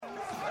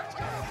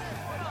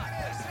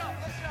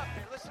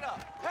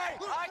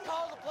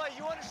play.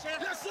 You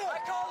understand? Yes, sir. I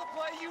call the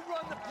play. You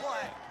run the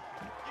play.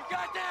 You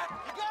got that?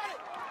 You got it.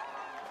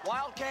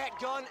 Wildcat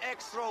gun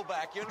X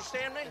throwback. You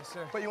understand me? Yes,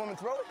 sir. But you want me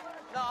to throw it?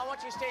 No, I want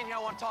you to stand here. I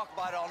want to talk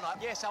about it all night.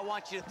 Yes, I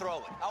want you to throw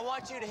it. I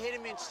want you to hit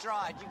him in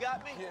stride. You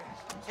got me? Yeah.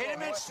 Hit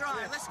him in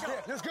stride. Let's go.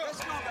 Yeah, let's go.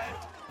 Let's go, baby.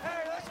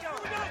 Hey, let's go.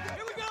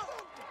 Here we go.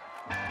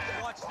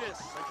 Watch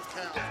this.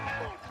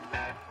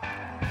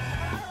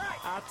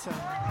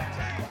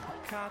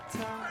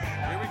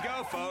 Here we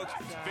go, folks.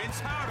 Vince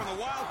Howard on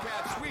the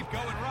Wildcat sweep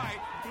going right.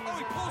 Oh,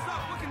 he pulls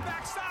up, looking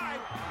backside.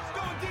 He's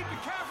going deep to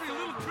Caffrey, a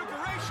little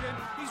trickeration.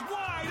 He's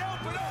wide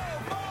open.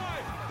 Oh, my.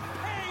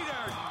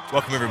 Hater.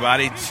 Welcome,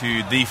 everybody,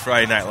 to the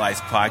Friday Night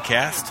Lights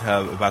podcast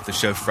about the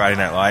show Friday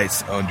Night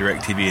Lights on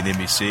DirecTV and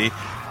NBC.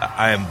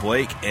 I am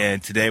Blake,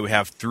 and today we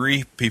have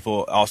three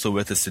people also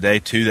with us today,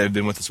 two that have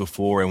been with us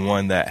before and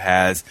one that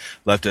has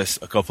left us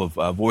a couple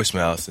of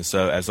voicemails. And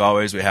so, as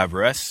always, we have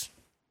Russ.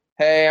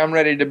 Hey, I'm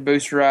ready to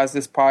boosterize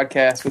this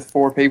podcast with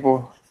four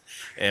people.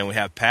 And we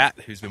have Pat,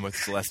 who's been with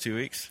us the last 2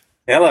 weeks.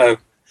 Hello.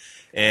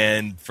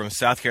 And from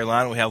South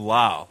Carolina, we have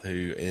Lyle,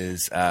 who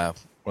is one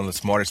of the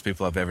smartest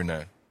people I've ever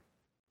known.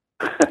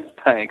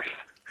 Thanks.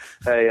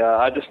 Hey,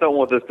 I just don't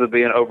want this to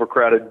be an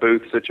overcrowded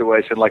booth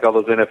situation like all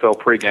those NFL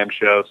pregame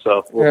shows,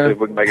 so we'll see if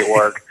we can make it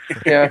work.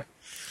 Yeah.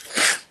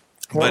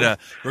 But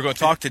we're going to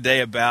talk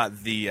today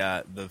about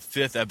the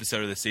fifth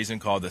episode of the season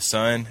called The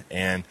Sun,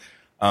 and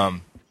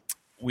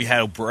we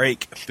had a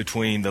break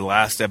between the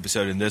last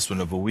episode and this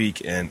one of a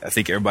week, and I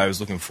think everybody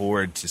was looking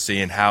forward to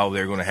seeing how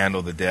they're going to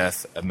handle the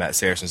death of Matt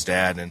Saracen's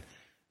dad, and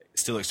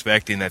still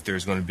expecting that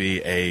there's going to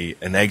be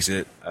an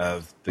exit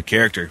of the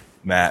character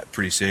Matt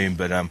pretty soon.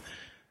 But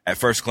at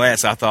first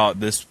glance, I thought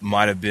this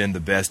might have been the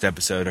best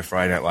episode of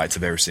Friday Night Lights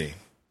I've ever seen.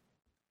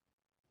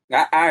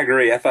 I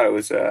agree. I thought it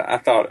was. I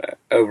thought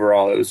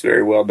overall it was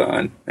very well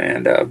done,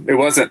 and it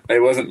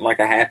wasn't like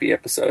a happy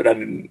episode. I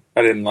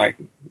didn't like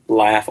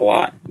laugh a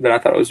lot, but I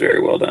thought it was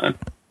very well done.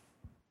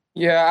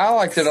 Yeah, I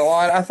liked it a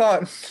lot. I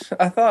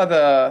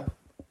thought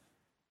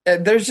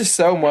there's just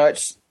so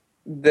much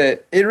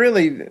that it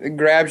really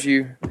grabs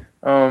you.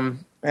 And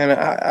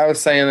I was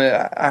saying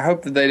that I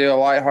hope that they do a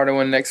lighthearted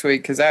one next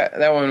week, because that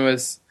one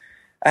was.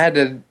 I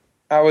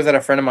was at a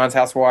friend of mine's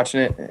house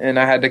watching it, and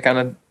I had to kind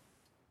of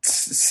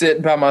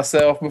sit by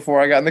myself before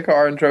I got in the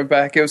car and drove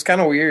back. It was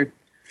kind of weird.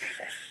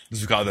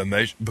 This is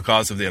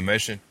because of the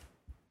emotion.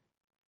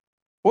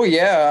 Well,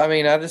 yeah. I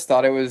mean, I just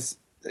thought it was.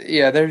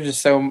 Yeah, there was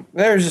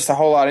just a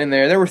whole lot in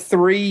there. There were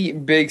three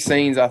big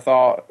scenes I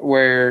thought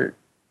where.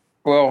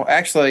 Well,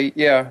 actually,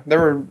 yeah, there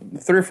were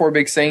 3 or 4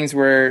 big scenes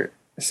where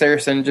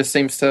Saracen just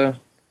seems to.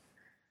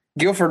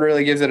 Guilford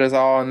really gives it his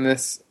all in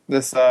this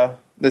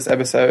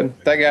episode.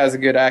 That guy's a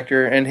good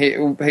actor, and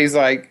he's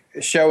like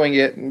showing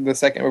it the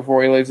second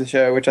before he leaves the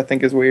show, which I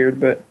think is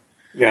weird, but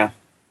yeah.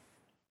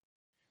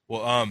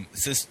 Well,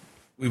 since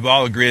we've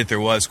all agreed that there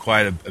was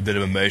quite a bit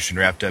of emotion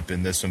wrapped up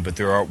in this one, but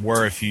there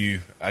were a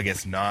few, I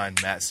guess,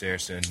 non-Matt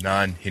Saracen,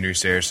 non-Henry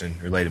Saracen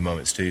related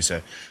moments too.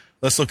 So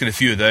let's look at a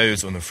few of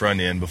those on the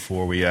front end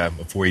before we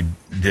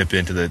dip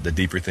into the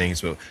deeper things.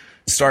 But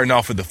starting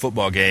off with the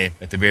football game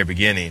at the very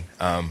beginning,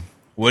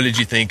 what did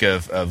you think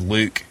of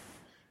Luke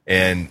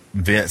and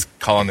Vince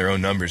calling their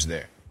own numbers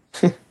there?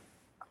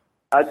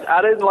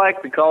 I didn't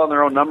like the calling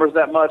their own numbers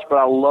that much, but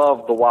I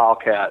love the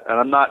Wildcat, and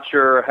I'm not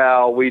sure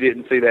how we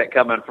didn't see that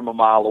coming from a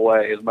mile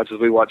away as much as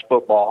we watch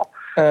football.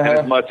 And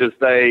as much as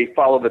they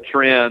follow the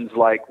trends,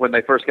 like when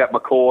they first got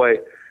McCoy,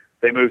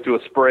 they moved to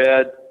a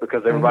spread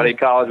because everybody in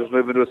college was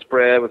moving to a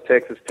spread with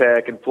Texas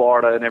Tech and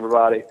Florida and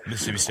everybody.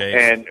 Mississippi State.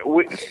 And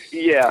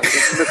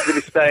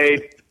Mississippi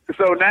State.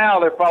 So now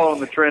they're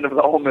following the trend of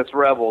the Ole Miss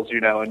Rebels,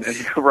 and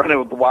running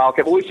with the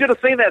Wildcat. But we should have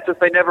seen that since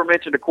they never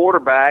mentioned a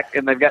quarterback,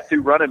 and they've got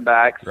 2 running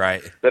backs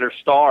that are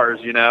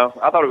stars,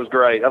 I thought it was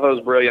great. I thought it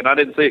was brilliant. I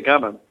didn't see it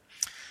coming.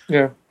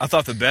 yeah. I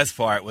thought the best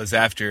part was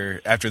after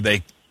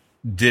they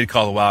did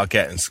call the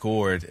Wildcat and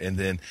scored, and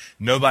then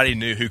nobody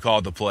knew who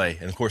called the play.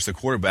 And, of course, the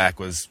quarterback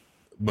was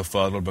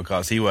befuddled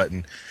because he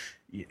wasn't,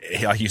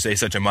 like you say,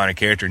 such a minor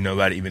character.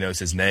 Nobody even knows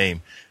his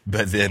name.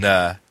 But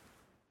then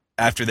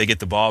after they get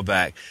the ball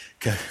back,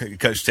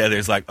 Coach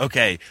Taylor's like,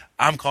 okay,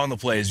 I'm calling the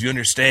plays. You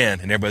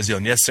understand? And everybody's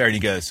yelling, yes, sir. And he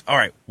goes, all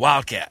right,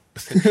 Wildcat.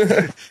 He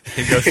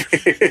goes,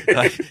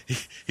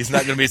 he's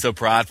not going to be so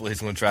prideful.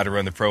 He's going to try to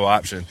run the pro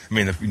option. I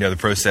mean, the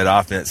pro set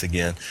offense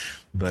again.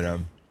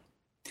 But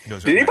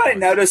did anybody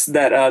notice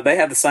that they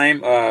have the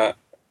same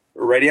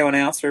radio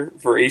announcer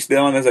for East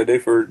Dillon as they do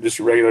for just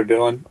regular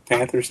Dillon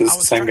Panthers? It's I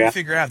was the same trying guy. to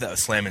figure out if that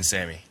was Slammin'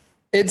 Sammy.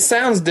 It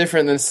sounds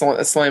different than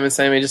Slam and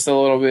Sammy just a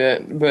little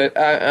bit, but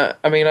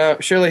I mean,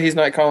 surely he's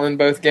not calling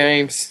both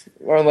games,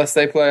 or unless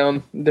they play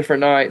on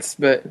different nights.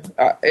 But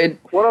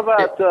what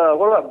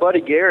about Buddy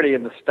Garrity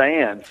in the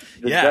stands?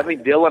 Does that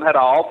mean Dillon had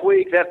an off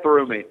week? That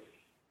threw me.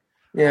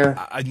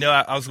 Yeah, I know.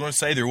 I was going to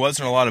say there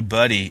wasn't a lot of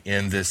Buddy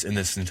in this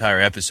entire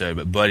episode,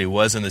 but Buddy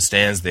was in the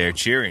stands there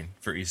cheering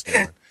for East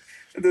Dillon.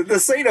 The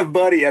scene of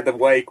Buddy at the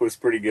wake was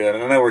pretty good.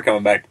 I know we're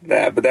coming back to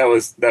that, but that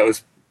was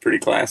pretty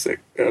classic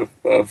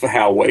of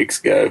how wakes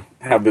go,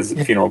 how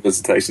funeral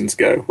visitations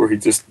go, where he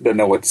just doesn't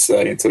know what to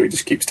say, and so he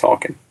just keeps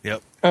talking.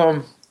 Yep.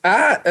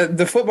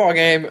 The football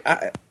game,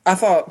 I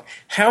thought,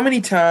 how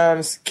many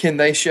times can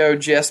they show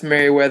Jess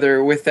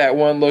Merriweather with that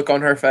one look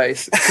on her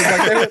face? 'Cause,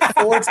 like, they went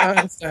 4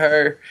 times to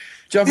her,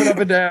 jumping up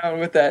and down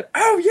with that,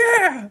 oh,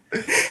 yeah!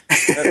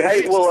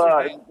 Hey,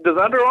 well, does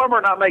Under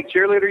Armour not make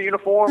cheerleader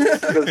uniforms?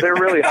 Because they're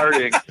really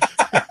hurting.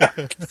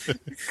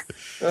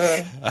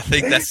 I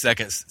think that's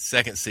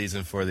second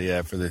season for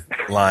the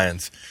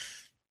Lions.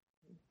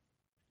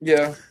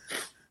 Yeah.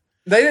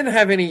 They didn't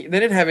have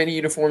any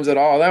uniforms at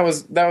all. That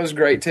was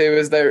great too.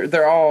 Is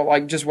they're all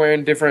like just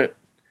wearing different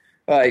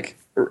like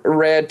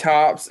red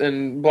tops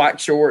and black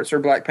shorts or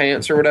black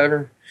pants or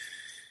whatever.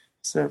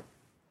 So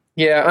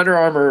yeah, Under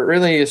Armour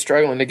really is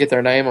struggling to get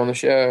their name on the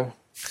show.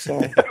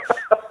 So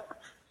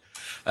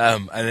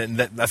and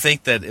then I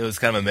think that it was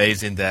kind of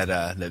amazing that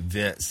that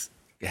Vince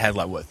had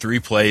like 3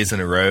 plays in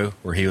a row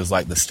where he was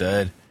like the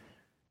stud.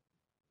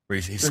 Where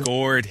he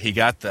scored, he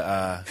got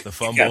the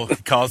fumble, he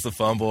caused the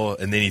fumble,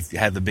 and then he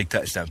had the big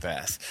touchdown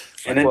pass.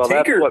 And then Well,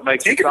 that's what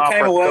makes the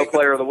conference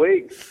player of the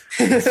week.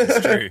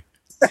 That's true.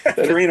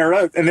 3 in a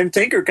row, and then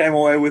Tinker came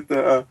away with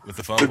the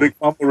fumble. the big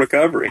fumble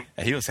recovery.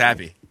 And he was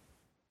happy.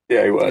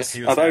 Yeah, he was.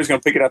 I thought he was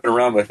going to pick it up and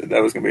run with it.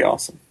 That was going to be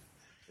awesome.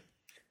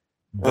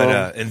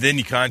 But and then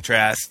you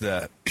contrast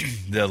the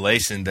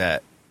elation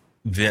that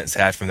Vince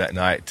had from that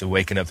night to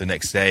waking up the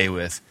next day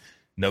with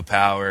no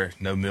power,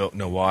 no milk,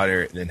 no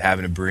water, and then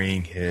having to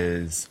bring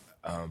his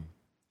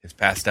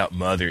passed out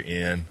mother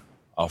in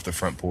off the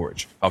front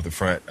porch, off the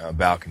front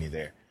balcony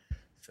there.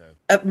 So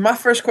my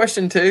first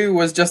question too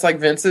was just like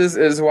Vince's: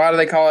 is why do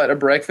they call it a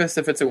breakfast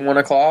if it's at 1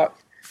 o'clock?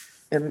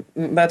 And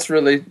that's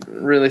really,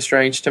 really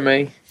strange to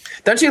me.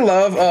 Don't you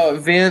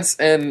love Vince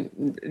and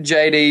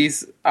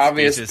JD's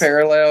obvious Speeches.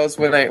 parallels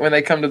when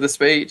they come to the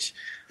speech?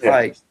 Yeah.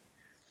 Like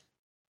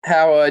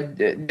how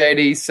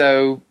JD's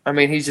so, I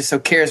mean, he's just so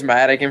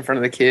charismatic in front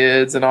of the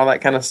kids and all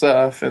that kind of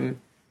stuff. And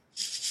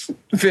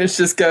Vince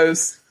just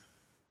goes,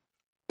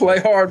 play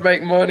hard,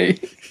 make money.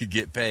 you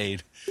get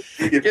paid.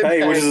 Get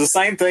paid, which is the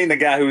same thing the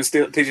guy who was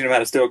still teaching him how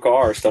to steal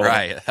cars told him.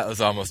 Right. That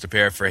was almost a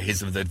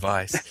paraphrase of the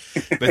advice.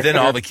 But then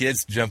all the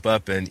kids jump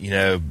up and,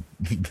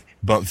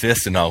 bump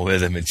fists and all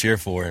with him and cheer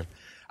for him.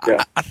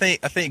 Yeah. I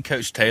think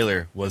Coach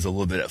Taylor was a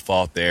little bit at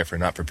fault there for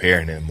not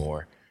preparing him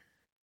more.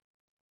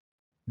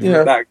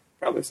 Yeah.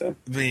 Probably so.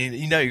 I mean,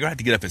 you're going to have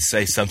to get up and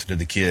say something to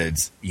the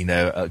kids,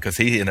 because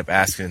he ended up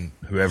asking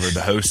whoever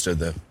the host of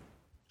the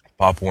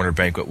Pop Warner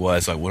banquet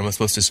was, like, what am I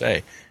supposed to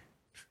say?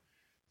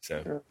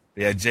 So,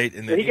 yeah, Jade.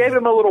 And He gave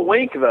him a little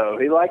wink, though.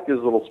 He liked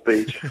his little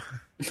speech.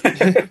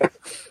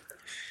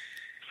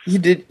 You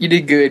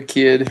did good,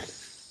 kid.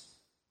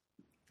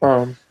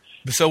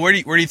 So where do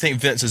you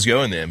think Vince is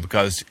going then?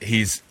 Because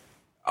he's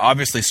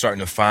obviously starting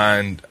to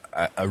find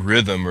a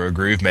rhythm or a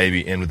groove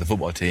maybe in with the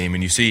football team,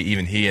 and you see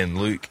even he and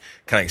Luke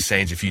kind of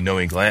exchange a few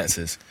knowing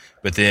glances.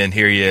 But then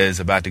here he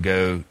is about to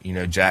go,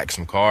 jack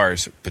some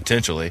cars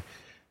potentially,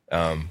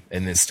 and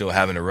then still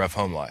having a rough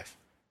home life.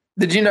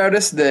 Did you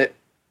notice that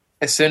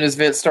as soon as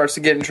Vince starts to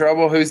get in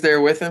trouble, who's there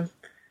with him?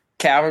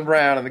 Calvin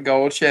Brown in the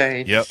gold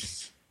chain. Yep.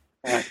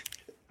 I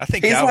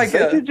think He's Calvin's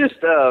like They should just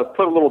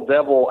put a little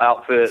devil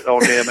outfit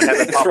on him and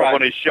have it pop up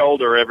on his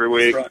shoulder every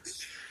week. Right.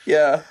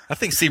 Yeah. I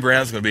think C.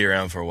 Brown's going to be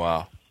around for a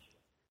while.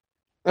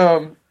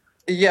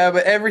 Yeah,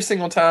 but every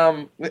single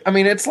time, I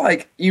mean, it's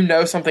like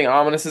something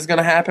ominous is going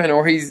to happen,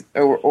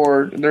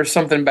 or there's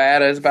something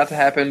bad is about to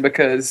happen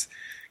because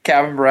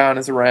Calvin Brown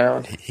is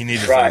around. He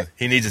needs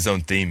his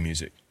own theme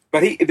music.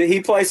 But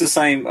he plays the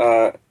same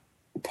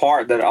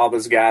part that all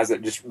those guys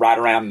that just ride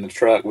around in the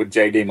truck with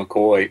J.D.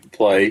 McCoy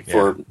play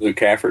for Luke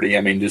Cafferty.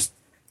 I mean, just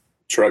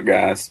truck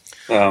guys.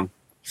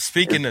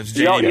 Speaking of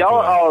J.D. Sorry.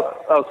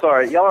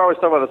 Y'all are always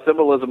talking about the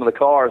symbolism of the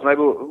cars. Maybe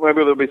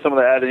there'll be some of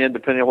that added in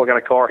depending on what kind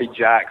of car he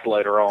jacks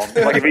later on.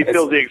 Like if he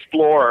steals the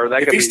Explorer,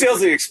 if he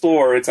steals the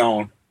Explorer, it's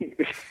on.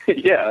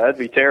 Yeah, that'd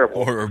be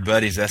terrible. or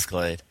Buddy's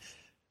Escalade.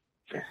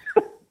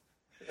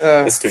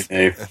 That's too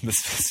new.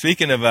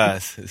 Speaking of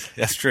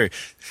that's true.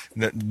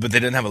 But they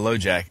didn't have a low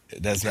jack.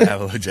 It does not have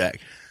a low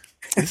jack.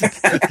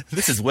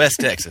 This is West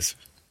Texas.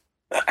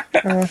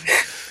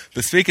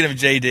 But speaking of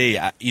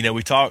JD,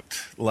 we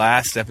talked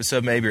last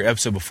episode, maybe, or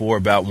episode before,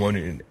 about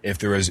wondering if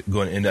there was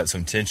going to end up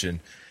some tension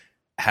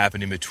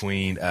happening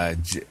between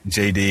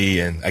JD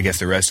and I guess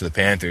the rest of the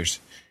Panthers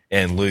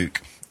and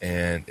Luke.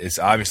 And it's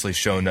obviously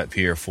shown up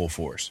here full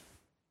force.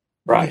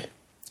 Right.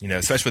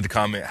 Especially with the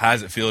comment, how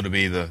does it feel to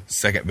be the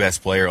second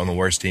best player on the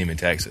worst team in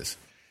Texas?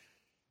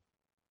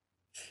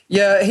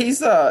 Yeah,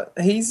 he's a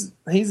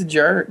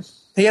jerk.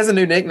 He has a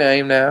new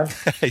nickname now.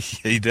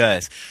 He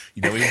does.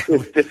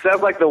 It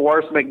sounds like the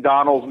worst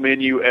McDonald's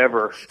menu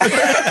ever.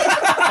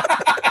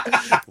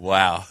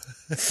 Wow.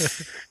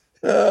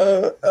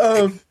 And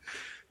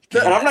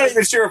I'm not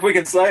even sure if we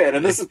can say it,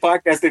 and this is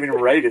podcast even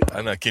rated. I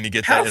don't know. Can you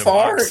get that in a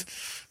box?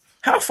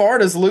 How far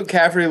does Luke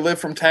Cafferty live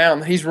from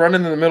town? He's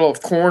running in the middle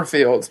of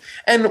cornfields.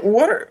 And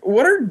what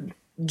are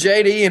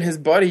JD and his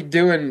buddy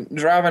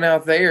driving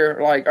out there?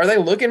 Like, are they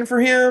looking for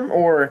him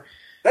or?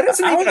 That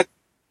isn't even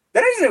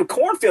a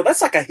cornfield.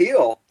 That's like a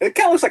hill. It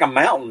kind of looks like a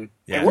mountain.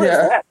 Yeah. Like,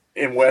 where's that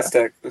in West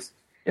Texas?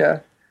 Yeah,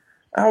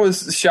 I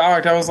was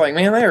shocked. I was like,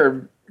 man,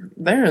 they're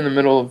in the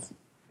middle of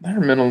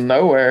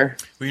nowhere.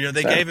 Well,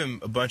 they gave him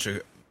a bunch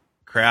of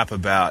crap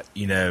about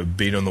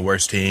being on the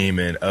worst team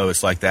and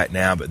it's like that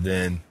now. But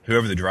then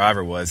whoever the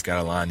driver was got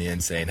a line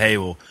in saying, "Hey,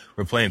 well,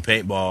 we're playing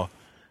paintball,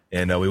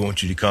 and we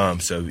want you to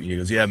come." So he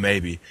goes, "Yeah,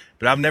 maybe."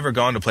 But I've never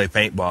gone to play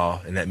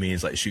paintball, and that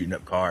means like shooting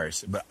up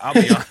cars. But I'll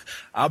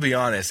be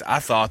honest. I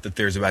thought that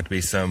there's about to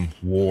be some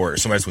war.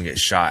 Somebody's going to get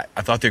shot.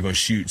 I thought they were going to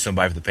shoot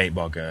somebody with a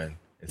paintball gun.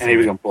 And he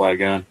was going to pull out a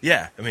gun.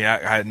 Yeah, I mean,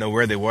 I didn't know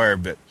where they were,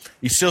 but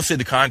you still see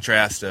the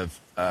contrast of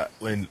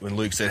when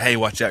Luke said, "Hey,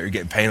 watch out, you're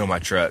getting paint on my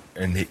truck,"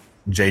 and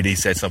JD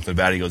said something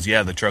about it. He goes,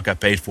 "Yeah, the truck I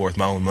paid for with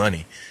my own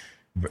money,"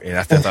 and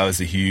I thought that was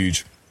a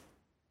huge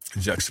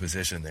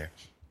juxtaposition there.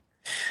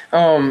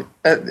 I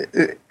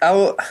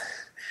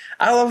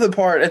love the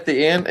part at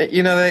the end.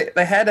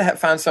 They had to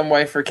find some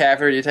way for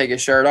Cafferty to take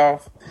his shirt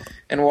off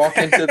and walk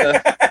into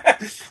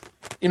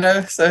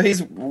the, so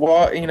he's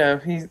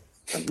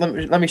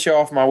let me show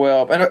off my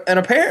whelp. And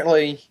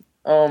apparently,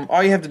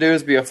 all you have to do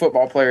is be a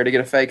football player to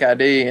get a fake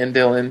ID in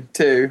Dillon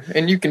too,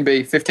 and you can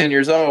be 15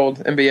 years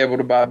old and be able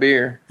to buy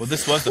beer. Well,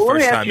 this was the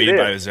first time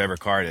anybody was ever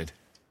carded.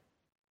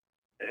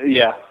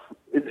 Yeah,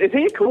 is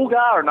he a cool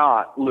guy or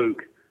not,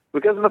 Luke?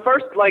 Because in the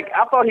first,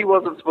 I thought he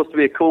wasn't supposed to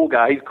be a cool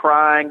guy. He's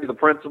crying to the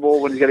principal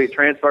when he's got to get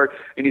transferred,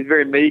 and he's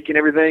very meek and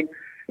everything.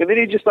 And then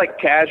he just,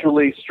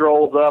 casually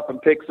strolls up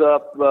and picks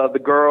up the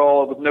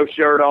girl with no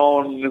shirt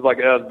on, and he's like,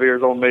 the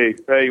beer's on me.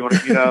 Hey, you want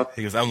to,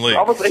 He goes, "I'm Luke."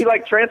 Almost, he,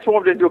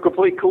 transformed into a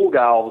complete cool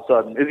guy all of a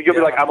sudden. Is he going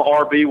to be like, "I'm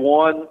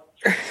RB1"?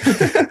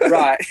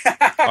 Right.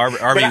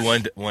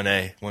 RB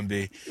 1A,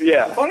 1B.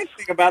 Yeah. The funny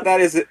thing about that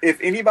is that if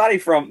anybody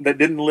that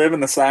didn't live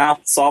in the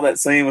South saw that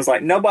scene, was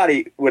like,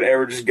 nobody would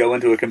ever just go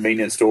into a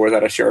convenience store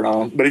without a shirt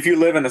on. But if you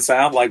live in the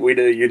South like we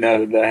do,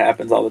 that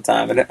happens all the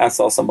time. And I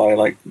saw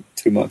somebody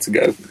 2 months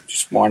ago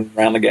just wandering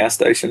around the gas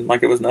station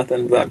like it was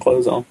nothing without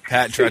clothes on.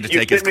 Pat tried to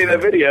take his. You sent me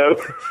that video.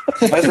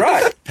 That's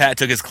right. Pat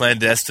took his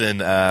clandestine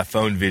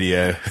phone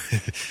video.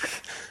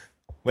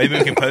 Maybe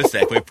we can post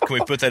that. Can we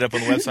put that up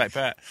on the website,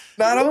 Pat?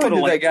 Not only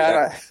did that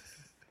guy.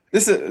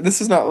 This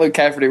is not Luke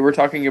Cafferty. We're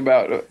talking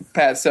about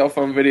Pat's cell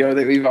phone video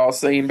that we've all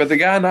seen. But the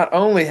guy not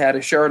only had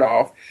his shirt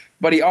off,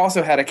 but he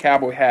also had a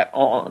cowboy hat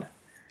on.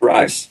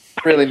 Right. Which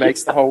really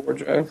makes the whole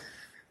wardrobe.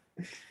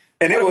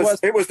 And it was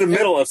the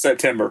middle of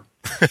September.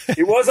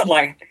 It wasn't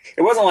like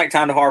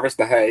time to harvest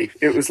the hay.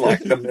 It was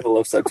like the middle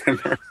of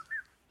September.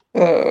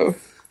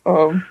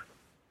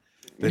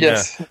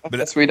 Yes,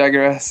 but we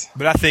digress.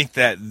 But I think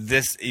that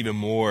this even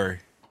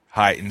more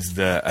heightens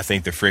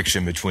the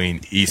friction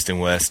between East and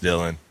West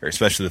Dillon, or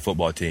especially the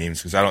football teams,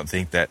 because I don't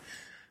think that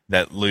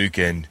Luke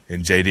and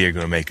JD are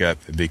going to make up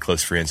and be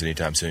close friends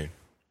anytime soon.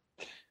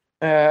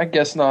 I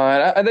guess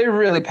not. They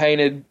really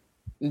painted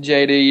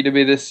JD to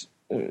be this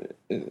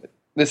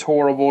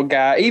horrible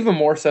guy, even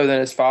more so than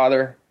his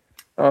father.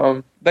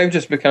 They've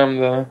just become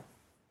the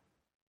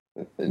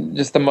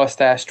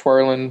mustache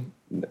twirling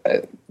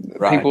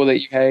people that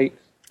you hate.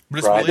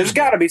 Right. There's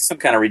got to be some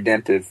kind of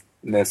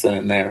redemptiveness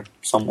in there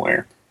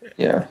somewhere.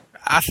 Yeah.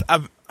 I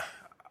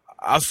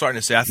was starting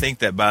to say, I think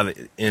that by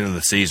the end of the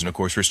season, of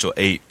course, we're still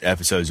 8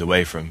 episodes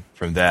away from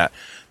that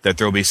there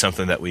will be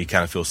something that we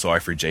kind of feel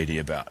sorry for JD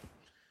about.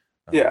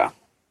 Yeah.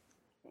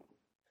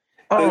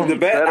 The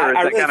better is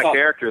that kind of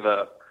character,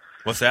 though.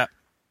 What's that?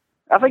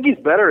 I think he's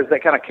better as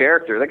that kind of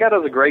character. That guy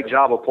does a great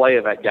job of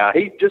playing that guy.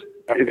 He just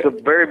is a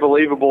very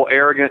believable,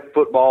 arrogant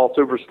football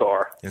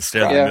superstar.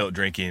 Instead of the milk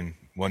drinking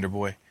Wonder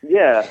Boy.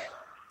 Yeah.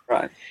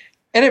 Right.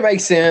 And it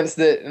makes sense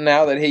that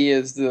now he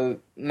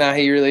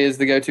really is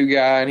the go-to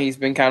guy, and he's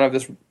been kind of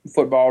this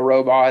football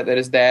robot that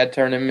his dad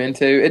turned him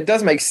into. It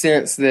does make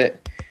sense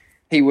that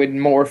he would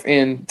morph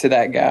into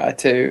that guy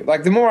too.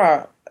 Like, the more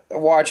I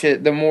watch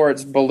it, the more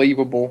it's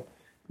believable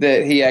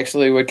that he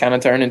actually would kind of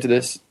turn into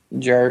this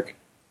jerk.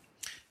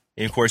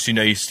 And of course,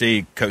 you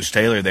see Coach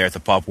Taylor there at the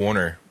Pop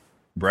Warner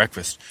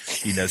breakfast.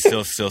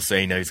 Still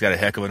saying, he's got a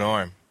heck of an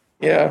arm.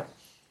 Yeah.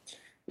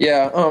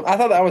 Yeah, I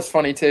thought that was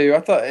funny too. I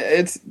thought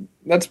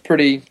that's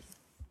pretty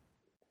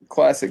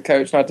classic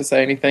Coach, not to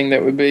say anything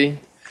that would be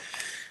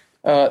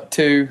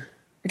too,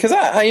 because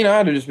I'd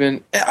have just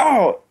been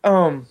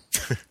didn't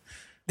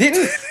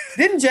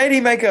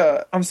JD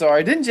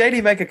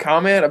make a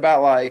comment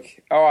about I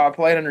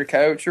played under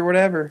Coach or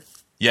whatever?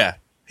 Yeah,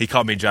 he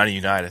called me Johnny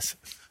Unitas.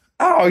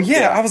 Oh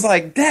yeah, I was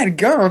like,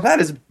 dadgum,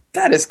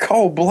 that is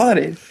cold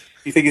blooded.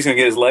 You think he's gonna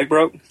get his leg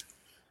broke?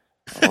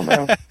 I don't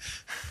know.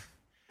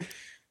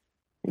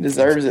 He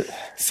deserves it.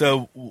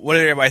 So, what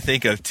did everybody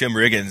think of Tim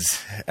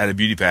Riggins at a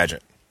beauty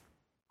pageant?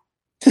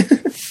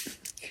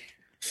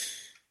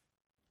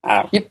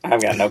 I've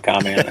got no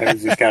comment. I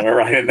was just kind of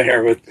right in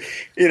there with,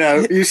 Tim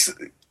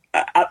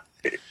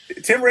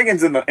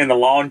Riggins in the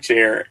lawn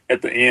chair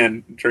at the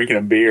end, drinking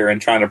a beer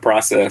and trying to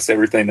process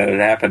everything that had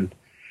happened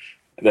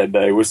that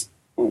day was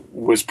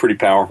was pretty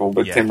powerful,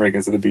 but Yeah. Tim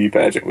Riggins at the beauty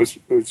pageant was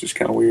just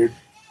kind of weird.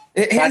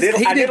 I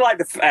did like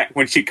the fact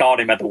when she called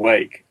him at the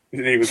wake.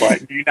 And he was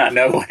like, "Do you not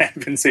know what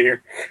happens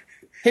here?"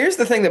 Here's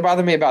the thing that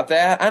bothered me about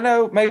that. I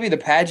know maybe the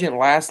pageant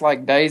lasts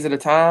like days at a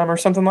time or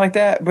something like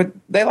that, but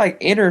they like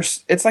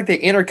it's like they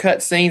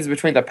intercut scenes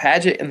between the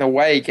pageant and the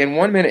wake. And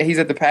 1 minute he's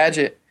at the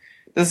pageant.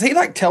 Does he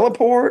like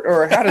teleport,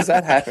 or how does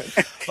that happen?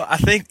 Well, I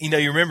think, you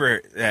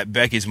remember that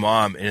Becky's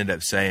mom ended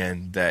up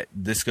saying that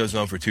this goes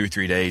on for 2 or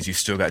 3 days. You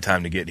still got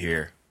time to get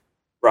here.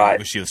 Right.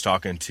 When she was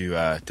talking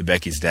to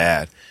Becky's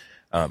dad.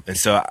 And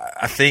so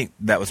I think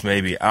that was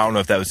maybe, I don't know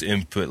if that was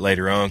input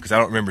later on, because I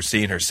don't remember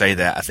seeing her say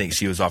that. I think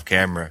she was off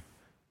camera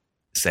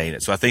saying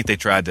it. So I think they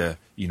tried to,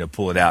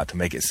 pull it out to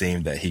make it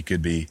seem that he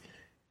could be,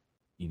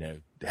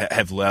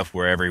 have left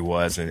wherever he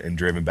was and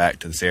driven back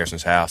to the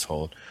Saracens'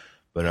 household.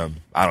 But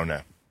I don't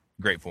know.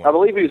 Great point. I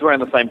believe he was wearing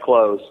the same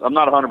clothes. I'm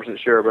not 100%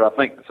 sure, but I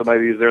think so.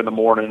 Maybe he was there in the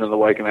morning and the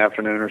wake in the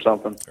afternoon or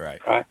something.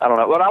 Right. I don't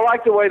know. But I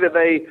like the way that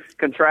they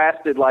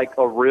contrasted like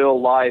a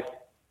real life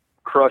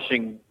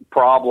crushing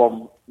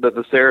problem that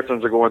the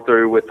Saracens are going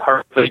through with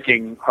her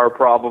thinking her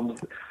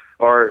problems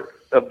are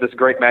of this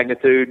great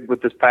magnitude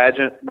with this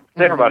pageant.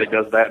 Everybody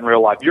does that in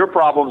real life. Your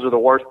problems are the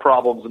worst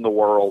problems in the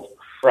world.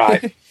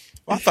 Right.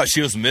 Well, I thought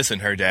she was missing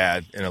her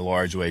dad in a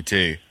large way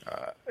too.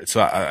 So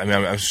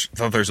I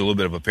thought there's a little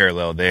bit of a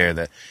parallel there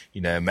that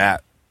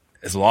Matt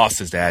has lost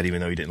his dad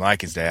even though he didn't like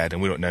his dad,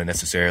 and we don't know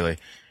necessarily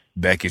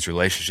Becky's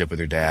relationship with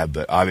her dad,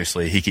 but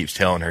obviously he keeps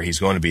telling her he's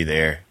going to be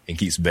there and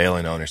keeps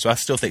bailing on her. So I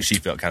still think she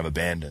felt kind of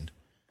abandoned.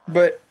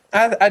 But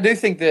I do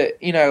think that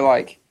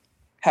like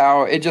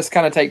how it just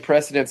kind of take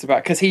precedence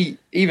about, because he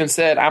even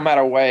said, "I'm at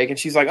a wake," and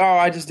she's like, "Oh,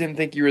 I just didn't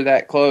think you were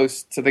that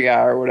close to the guy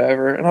or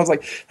whatever." And I was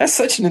like, that's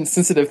such an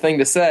insensitive thing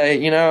to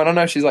say, And I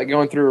know she's like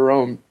going through her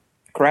own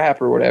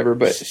crap or whatever,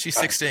 but She's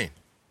 16.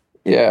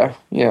 yeah,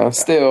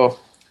 still,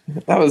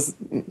 that was,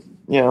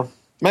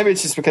 maybe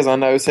it's just because I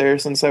know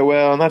Saracen so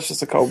well, and that's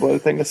just a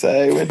cold-blooded thing to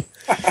say.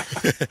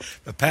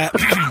 But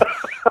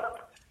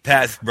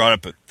Pat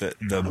brought up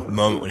the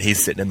moment when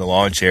he's sitting in the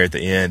lawn chair at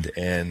the end,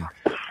 and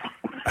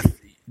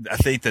I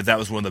think that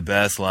was one of the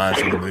best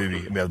lines of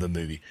the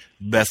movie.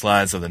 Best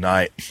lines of the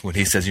night when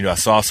he says, "I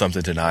saw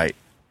something tonight,"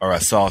 or "I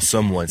saw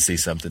someone see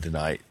something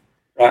tonight."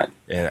 Right.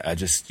 And I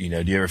just, do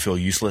you ever feel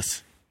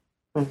useless?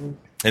 Mm-hmm.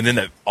 And then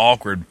that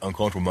awkward,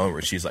 uncomfortable moment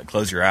where she's like,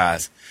 "Close your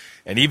eyes,"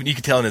 and even you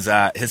could tell in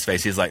his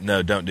face, he's like,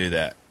 "No, don't do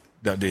that,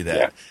 don't do that."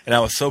 Yeah. And I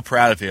was so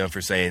proud of him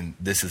for saying,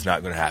 "This is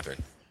not going to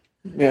happen."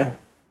 Yeah.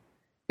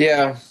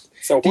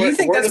 So Do you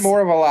think that's more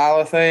of a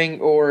Lila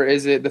thing, or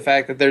is it the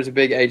fact that there's a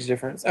big age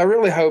difference? I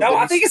really hope. No,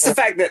 I think it's the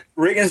fact that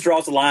Riggins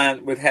draws the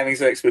line with having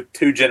sex with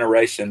 2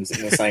 generations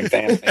in the same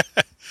family.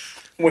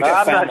 Which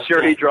I'm not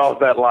sure he draws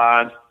that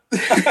line.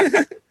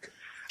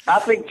 I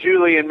think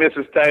Julie and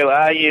Mrs. Taylor.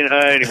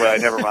 Anyway,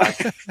 never mind.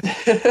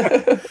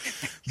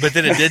 But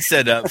then it did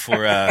set up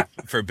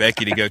for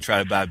Becky to go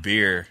try to buy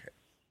beer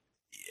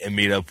and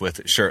meet up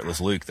with shirtless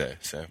Luke, though.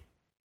 So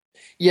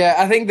yeah,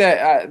 I think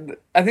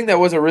that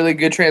was a really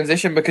good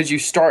transition because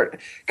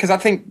I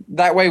think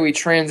that way we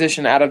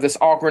transition out of this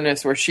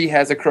awkwardness where she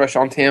has a crush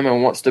on Tim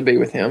and wants to be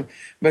with him,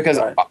 because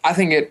Right. I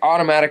think it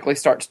automatically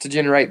starts to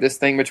generate this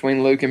thing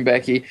between Luke and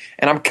Becky,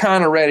 and I'm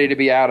kind of ready to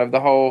be out of the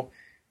whole.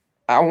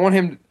 I want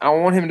him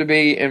to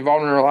be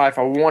involved in her life.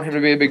 I want him to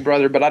be a big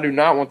brother, but I do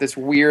not want this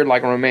weird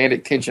like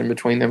romantic tension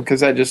between them, because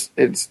that just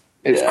it's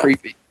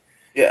creepy.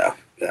 Yeah.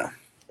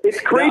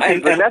 It's creepy,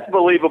 but that's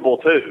believable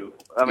too.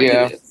 I mean,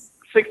 Yeah.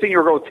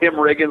 16-year-old Tim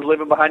Riggins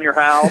living behind your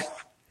house.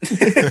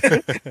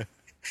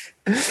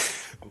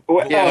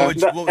 Well, Yeah. what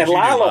would you do, Lila,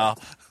 Lyle?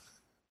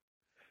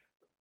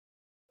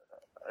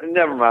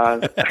 Never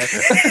mind.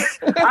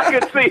 I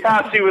could see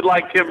how she would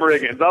like Tim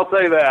Riggins. I'll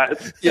say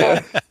that.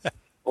 Yeah,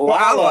 well,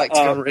 I Lila, like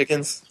Tim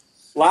Riggins.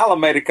 Lila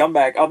made a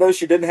comeback. Although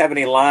she didn't have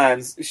any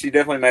lines, she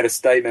definitely made a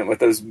statement with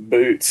those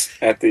boots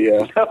at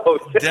the No,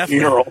 Definitely.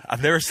 funeral.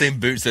 I've never seen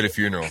boots at a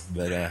funeral,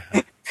 but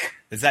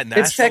is that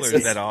Nashville or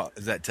Texas.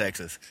 is that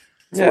Texas?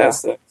 Yeah,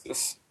 West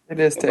Texas. it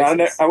is I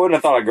Texas. wouldn't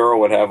have thought a girl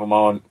would have them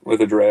on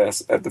with a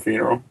dress at the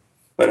funeral.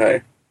 But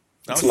hey,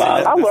 I it's would say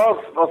Lila. that- I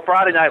love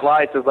Friday Night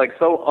Lights. Is like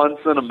so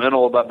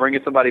unsentimental about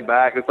bringing somebody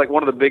back. It's like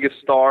one of the biggest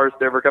stars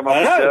to ever come on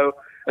I the know. show,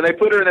 and they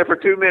put her in there for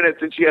 2 minutes,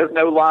 and she has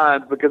no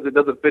lines because it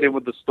doesn't fit in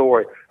with the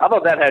story. I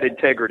thought that had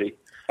integrity.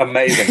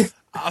 Amazing.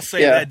 I'll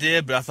say Yeah. that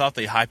did, but I thought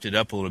they hyped it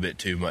up a little bit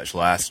too much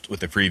with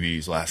the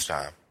previews last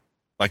time.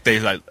 Like they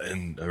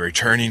and a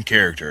returning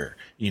character,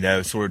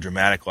 sort of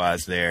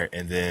dramatic-wise there,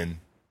 and then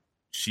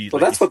she.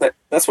 Well, like,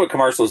 that's what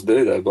commercials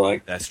do, though,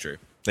 Blake. that's true.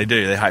 They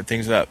do. They hype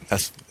things up.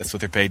 That's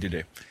what they're paid to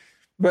do.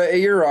 But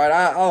you're right.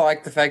 I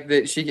like the fact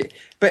that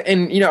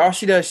all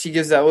she does, she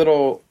gives that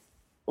little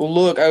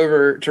look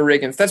over to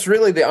Riggins. That's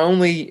really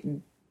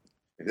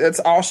that's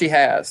all she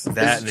has.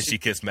 That and then she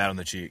kissed Matt on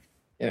the cheek.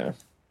 Yeah.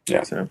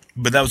 Yeah. So,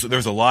 But there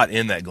was a lot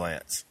in that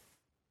glance.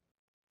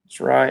 that's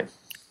right.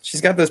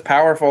 She's got those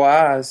powerful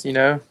eyes,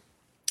 That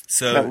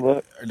So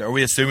look. are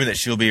we assuming that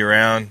she'll be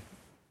around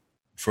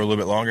for a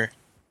little bit longer?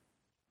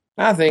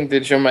 I think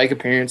that she'll make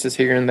appearances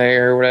here and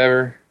there or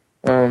whatever.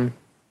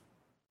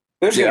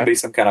 There's going to be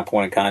some kind of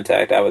point of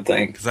contact, I would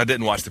think. Because I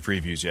didn't watch the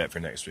previews yet for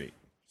next week.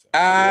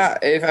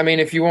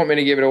 If you want me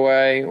to give it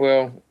away,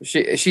 well,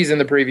 she's in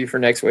the preview for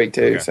next week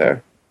too. Okay.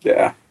 So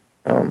Yeah.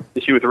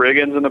 Is she with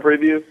Riggins in the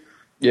preview?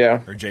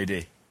 yeah, Or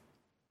JD.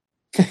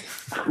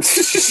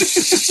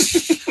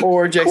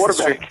 or Jason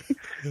Quarterback.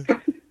 Street.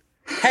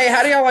 Hey,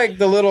 how do y'all like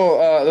the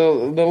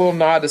little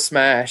nod to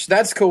Smash?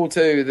 That's cool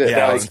too.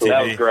 Yeah, Like, on TV.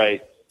 That was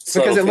great.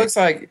 because it looks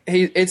like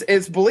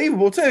it's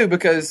believable too,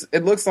 because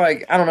it looks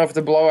like, I don't know if it's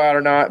a blowout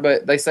or not,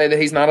 but they say that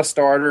he's not a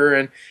starter,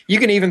 and you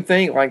can even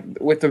think, like,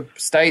 with the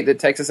state that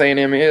Texas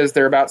A&M is,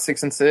 they're about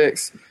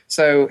 6-6,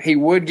 so he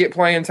would get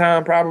playing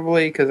time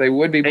probably because they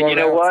would be blown And you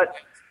know out. what?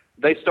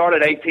 They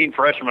started 18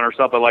 freshmen or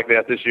something like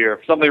that this year.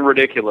 Something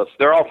ridiculous.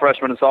 They're all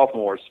freshmen and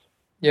sophomores.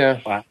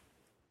 Yeah, I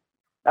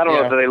don't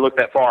know Yeah. if they look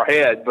that far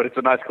ahead, but it's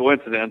a nice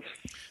coincidence.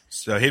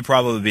 So he'd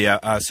probably be,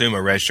 I assume, a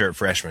redshirt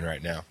freshman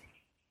right now.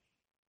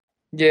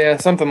 yeah,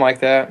 something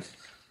like that.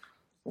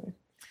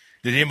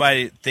 Did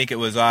anybody think it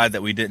was odd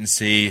that we didn't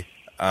see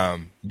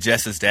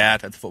Jess's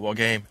dad at the football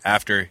game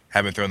after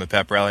having thrown the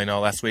pep rally and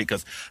all last week?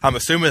 Because I'm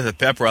assuming the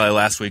pep rally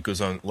last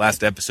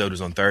episode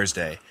was on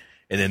Thursday,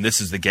 and then this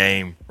is the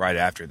game right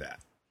after that.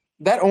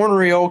 That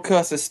ornery old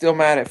cuss is still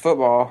mad at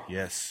football.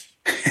 Yes.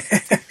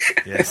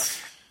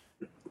 Yes.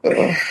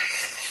 I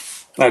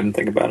didn't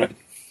think about it.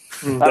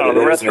 I don't know.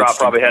 The restaurant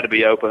probably had to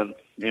be open,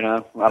 I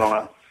don't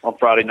know, on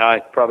Friday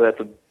night. Probably that's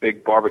a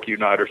big barbecue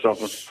night or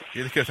something.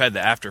 You could have had the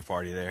after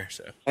party there.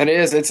 So It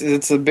is.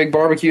 It's a big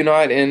barbecue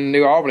night in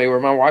New Albany where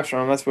my wife's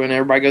from. That's when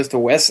everybody goes to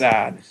West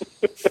Side.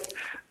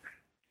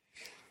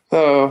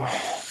 So,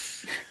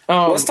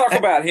 Let's talk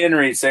about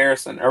Henry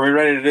Saracen. Are we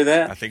ready to do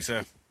that? I think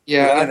so.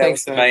 yeah, I that think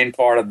was so. the main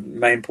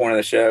point of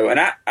the show, and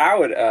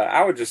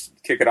I would just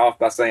kick it off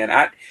by saying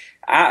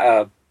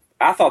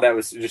I thought that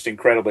was just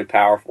incredibly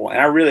powerful, and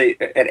I really,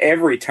 at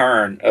every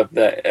turn of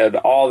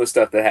all the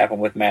stuff that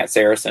happened with Matt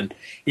Saracen,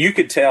 you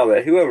could tell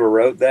that whoever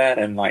wrote that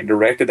and like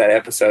directed that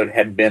episode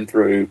had been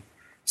through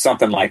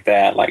something like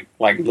that, like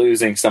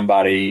losing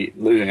somebody,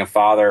 losing a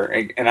father,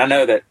 and I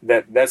know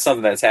that's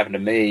something that's happened to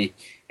me,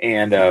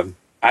 and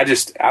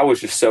I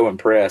was just so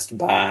impressed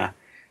by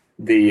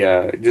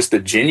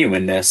the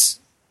genuineness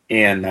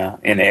in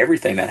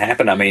everything that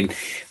happened. I mean,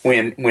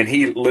 when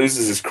he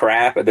loses his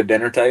crap at the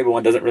dinner table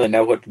and doesn't really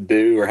know what to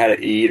do or how to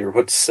eat or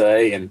what to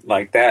say, and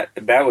like that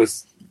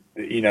was,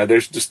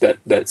 there's just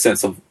that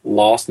sense of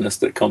lostness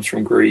that comes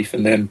from grief.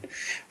 And then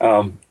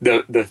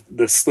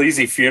the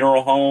sleazy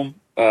funeral home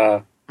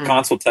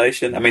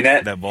consultation. I mean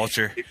that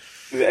vulture.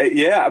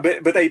 Yeah,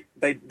 but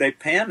they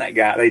panned that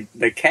guy.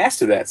 They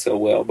casted that so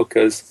well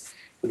because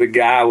the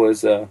guy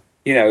was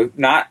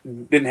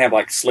didn't have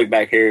like slick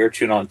back hair,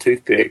 chewing on a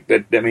toothpick.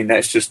 But I mean,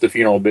 that's just the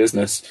funeral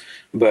business.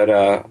 But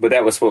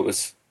that was what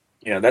was,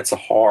 that's a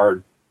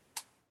hard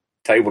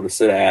table to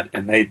sit at,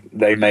 and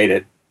they made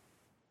it.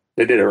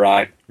 They did it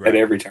right at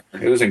every turn.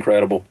 It was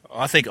incredible.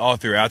 I think all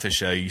throughout the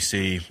show, you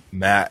see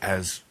Matt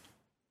has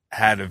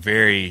had a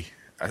very,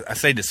 I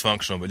say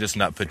dysfunctional, but just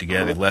not put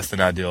together, less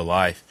than ideal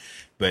life.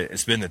 But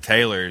it's been the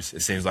Taylors,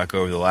 it seems like,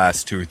 over the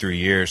last 2 or 3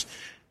 years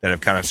that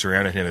have kind of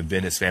surrounded him and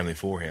been his family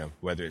for him,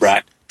 whether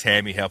it's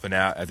Tammy helping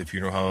out at the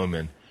funeral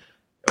home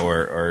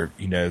or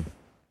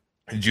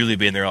Julie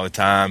being there all the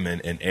time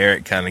and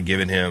Eric kind of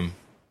giving him,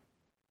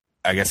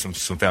 I guess,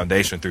 some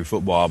foundation through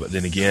football. But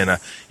then again,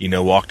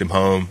 walked him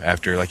home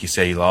after, like you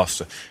say, he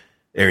lost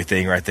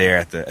everything right there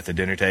at the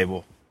dinner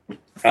table.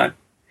 Right.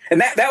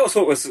 And that was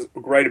what was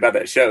great about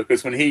that show,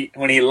 because when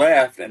he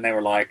left and they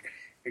were like,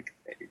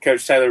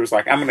 Coach Taylor was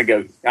like, I'll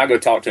go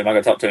talk to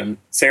him.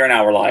 Sarah and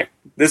I were like,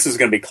 this is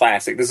going to be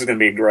classic. This is going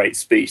to be a great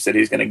speech that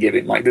he's going to give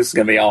him. Like, this is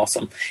going to be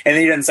awesome. And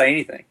he didn't say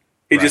anything.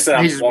 He just said,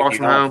 I'm just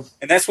walking home.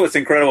 And that's what's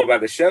incredible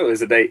about the show is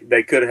that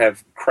they could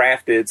have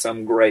crafted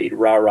some great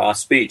rah-rah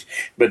speech,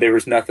 but there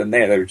was nothing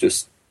there. There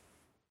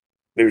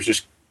was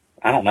just,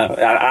 I don't know.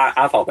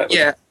 I thought that was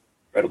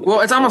incredible.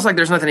 Well, it's almost like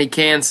there's nothing he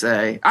can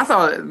say. I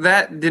thought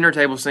that dinner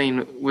table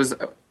scene was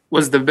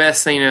the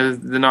best scene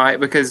of the night,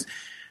 because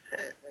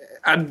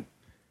I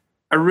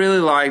really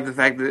like the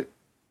fact that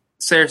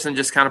Saracen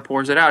just kind of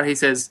pours it out. He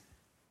says,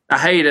 I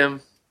hate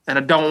him, and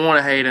I don't want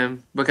to hate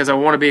him because I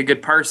want to be a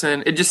good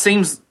person. It just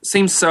seems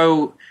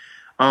so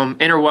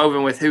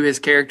interwoven with who his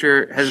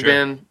character has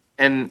been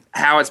and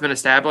how it's been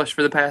established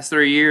for the past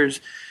 3 years,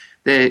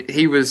 that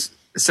he was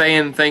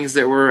saying things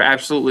that were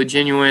absolutely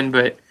genuine.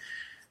 But,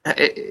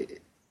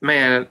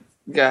 man,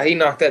 he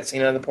knocked that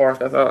scene out of the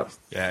park, I thought.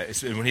 Yeah,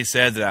 when he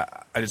said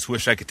that, I just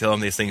wish I could tell him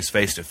these things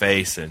face to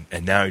face, and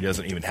now he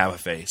doesn't even have a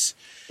face.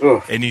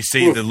 Ugh. And you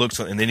see the looks,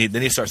 and then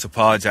he starts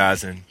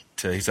apologizing.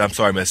 He said, "I'm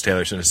sorry, Miss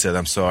Taylor." Should have said,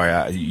 "I'm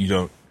sorry. You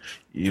don't.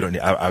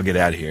 I'll get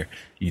out of here."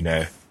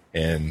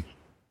 And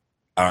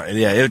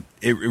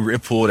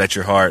it pulled at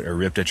your heart or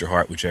ripped at your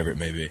heart, whichever it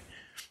may be.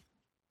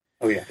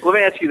 Oh yeah. Let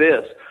me ask you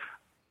this: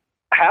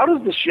 how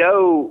is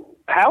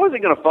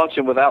it going to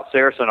function without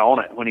Saracen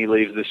on it when he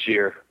leaves this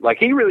year? Like,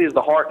 he really is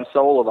the heart and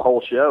soul of the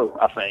whole show,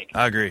 I think.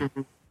 I agree.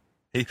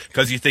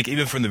 Because you think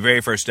even from the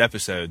very first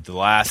episode, the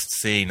last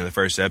scene of the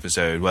first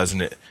episode,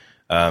 wasn't it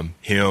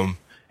him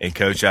and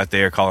coach out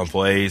there calling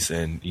plays,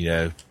 and do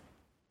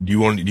you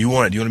want to be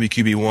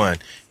QB1?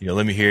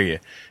 Let me hear you.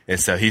 And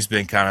so he's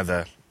been kind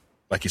of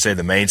like you say,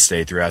 the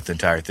mainstay throughout the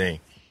entire thing.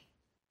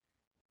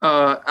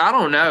 I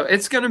don't know.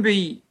 It's gonna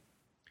be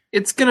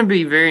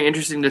very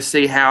interesting to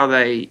see how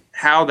they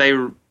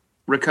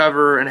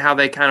recover and how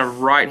they kind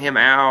of write him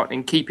out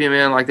and keep him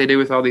in like they do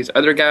with all these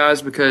other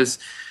guys, because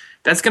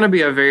that's going to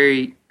be a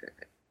very.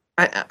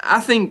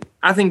 I think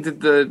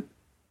that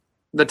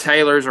the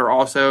Taylors are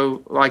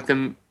also like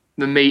the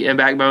meat and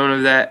backbone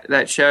of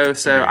that show.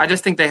 So I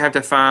just think they have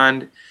to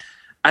find.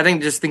 I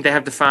think they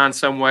have to find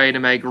some way to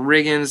make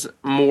Riggins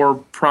more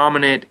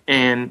prominent,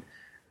 and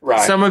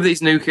some of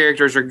these new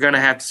characters are going to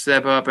have to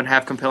step up and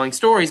have compelling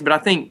stories. But I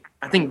think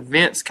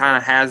Vince kind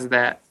of has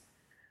that.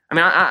 I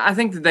mean, I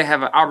think that they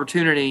have an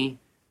opportunity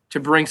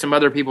to bring some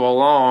other people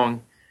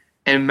along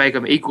and make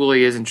them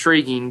equally as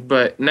intriguing.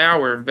 But now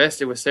we're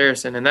invested with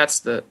Saracen, and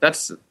that's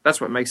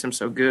what makes him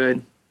so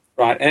good.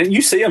 Right, and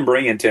you see him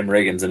bringing Tim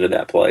Riggins into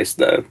that place,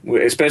 though,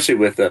 especially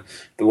with the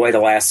way the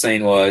last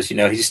scene was.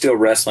 He's still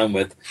wrestling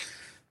with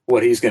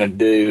what he's going to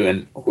do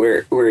and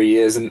where he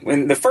is. And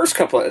in the first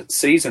couple of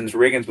seasons,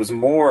 Riggins was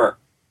more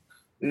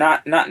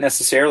not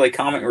necessarily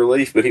comic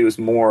relief, but he was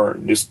more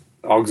just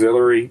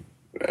auxiliary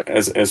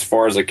as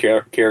far as a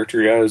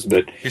character goes.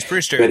 But he's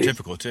pretty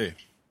stereotypical too.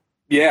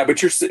 Yeah,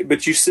 but you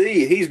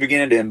see he's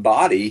beginning to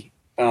embody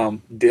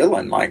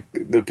Dylan, like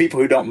the people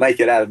who don't make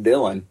it out of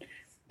Dylan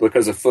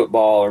because of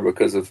football or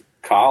because of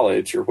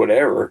college or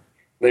whatever.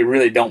 They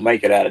really don't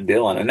make it out of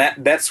Dylan,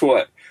 and that's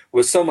what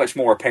was so much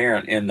more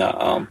apparent in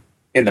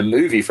the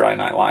movie Friday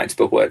Night Lights,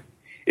 but what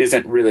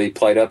isn't really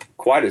played up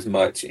quite as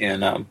much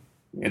in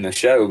the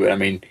show. But I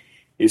mean,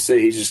 you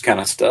see he's just kind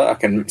of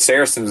stuck, and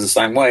Saracen's the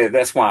same way.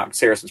 That's why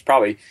Saracen's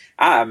probably,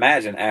 I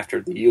imagine after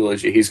the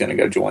eulogy, he's going to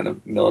go join the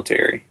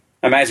military.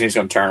 I imagine he's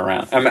going to turn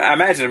around. I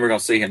imagine we're going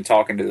to see him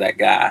talking to that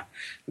guy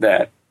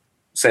that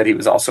said he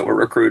was also a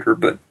recruiter,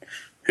 but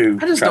who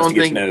tries to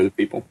get to know the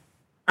people.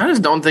 I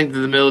just don't think that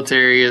the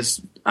military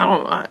is.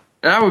 I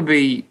would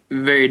be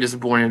very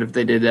disappointed if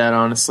they did that,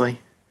 honestly.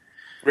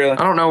 Really?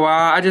 I don't know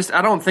why.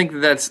 I don't think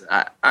that's.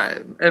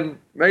 And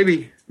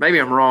maybe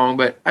I'm wrong,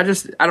 but I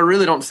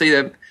really don't see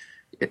that.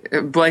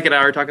 Blake and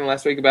I were talking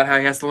last week about how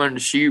he has to learn to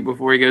shoot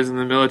before he goes in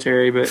the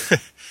military, but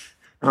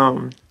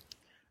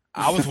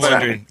I was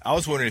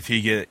wondering if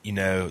he get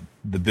the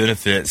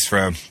benefits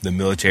from the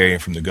military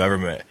and from the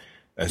government,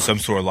 some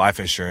sort of life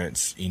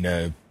insurance,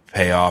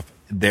 pay off.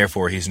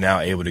 Therefore, he's now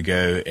able to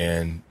go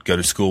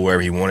to school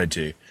wherever he wanted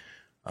to.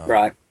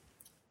 Right.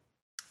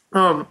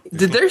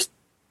 Did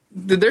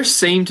there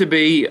seem to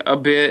be a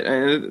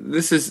bit?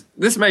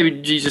 This may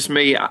be just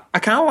me. I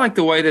kind of like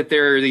the way that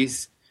there are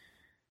these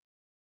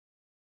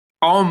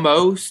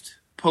almost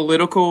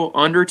political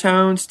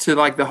undertones to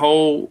like the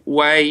whole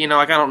way.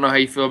 Like I don't know how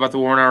you feel about the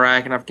war in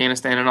Iraq and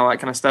Afghanistan and all that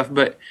kind of stuff,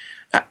 but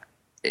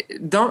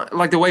don't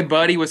like the way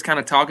Buddy was kind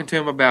of talking to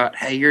him about,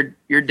 hey,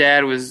 your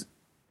dad was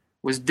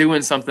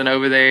doing something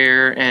over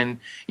there, and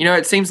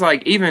it seems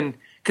like even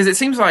because it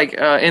seems like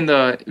in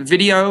the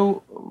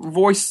video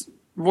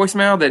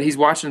voicemail that he's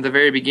watching at the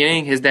very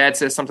beginning, his dad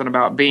says something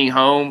about being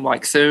home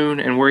like soon,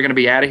 and we're going to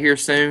be out of here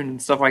soon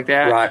and stuff like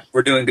that. Right,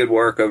 we're doing good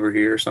work over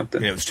here or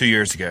something. Yeah, it was 2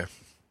 years ago.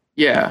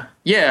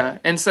 Yeah,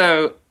 and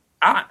so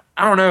I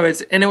don't know.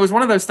 It was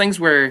one of those things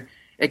where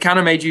it kind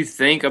of made you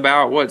think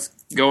about what's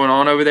going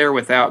on over there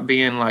without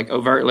being like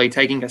overtly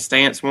taking a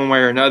stance one way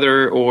or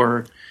another,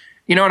 or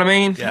you know what I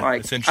mean? Yeah,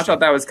 like it's interesting. I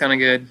thought that was kind of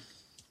good.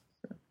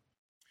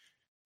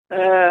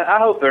 I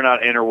hope they're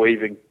not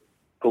interweaving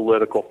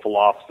political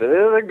philosophy.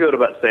 They're good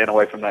about staying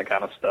away from that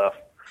kind of stuff.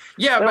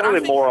 Yeah, they but don't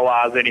really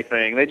moralize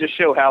anything. They just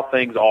show how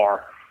things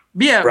are.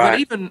 Yeah,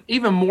 right. But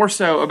even more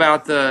so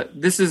about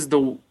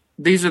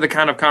these are the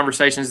kind of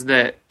conversations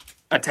that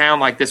a town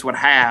like this would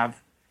have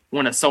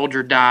when a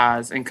soldier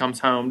dies and comes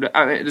home.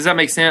 Does that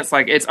make sense?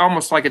 Like it's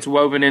almost like it's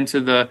woven into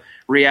the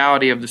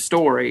reality of the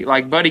story.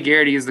 Like Buddy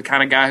Garrity is the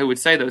kind of guy who would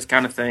say those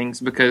kind of things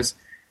because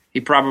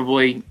he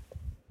probably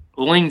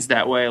leans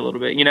that way a little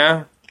bit,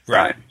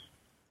 Right.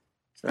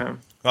 So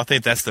I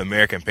think that's the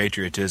American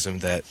patriotism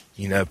that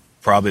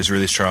probably is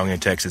really strong in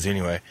Texas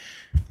anyway.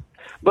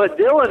 But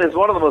Dillon is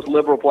one of the most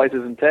liberal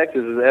places in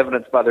Texas, as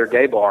evidenced by their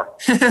gay bar.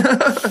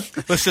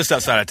 It's just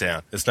outside of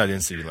town. It's not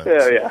in city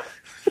limits.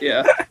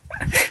 yeah,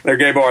 Their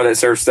gay bar that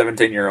serves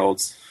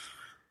 17-year-olds.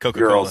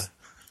 Coca-Cola. Girls.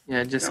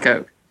 yeah, just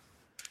Coke.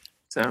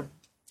 So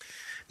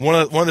One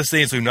of the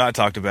scenes we've not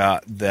talked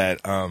about that,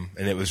 and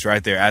it was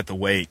right there at the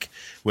wake,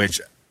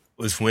 which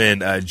was when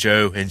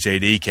Joe and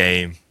JD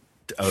came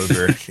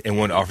over and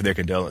wanted to offer their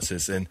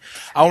condolences. And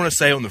I want to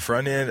say on the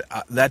front end,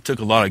 that took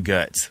a lot of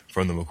guts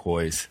from the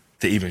McCoys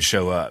to even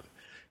show up.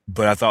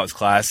 But I thought it was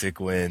classic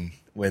when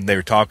they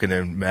were talking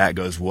and Matt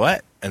goes,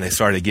 "What?" And they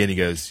started again. He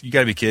goes, "You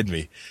got to be kidding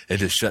me!" And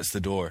just shuts the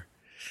door.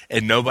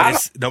 And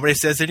nobody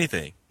says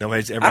anything.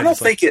 I don't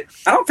think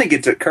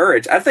it took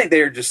courage. I think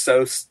they are just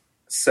so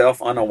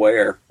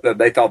self-unaware that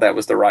they thought that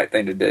was the right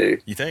thing to do.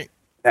 You think?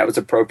 That was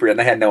appropriate, and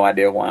they had no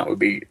idea why it would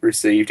be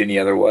received any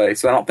other way.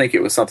 So I don't think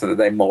it was something that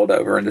they mulled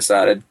over and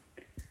decided,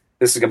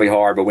 this is going to be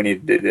hard, but we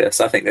need to do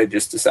this. I think they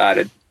just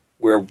decided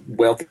we're a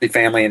wealthy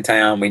family in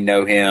town. We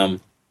know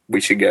him.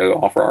 We should go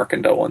offer our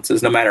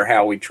condolences, no matter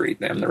how we treat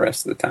them the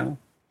rest of the time.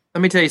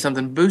 Let me tell you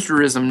something.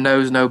 Boosterism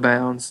knows no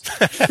bounds.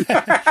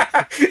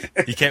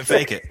 You can't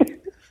fake it.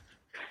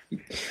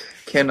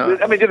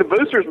 Cannot. I mean, did the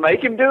boosters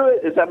make him do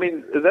it? Is that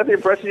the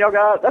impression y'all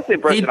got? That's the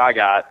impression I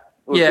got.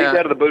 He's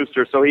head of the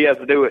booster, so he has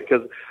to do it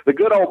because the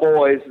good old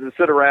boys that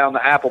sit around the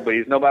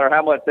Applebee's, no matter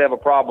how much they have a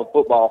problem with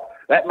football,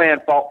 that man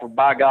fought for,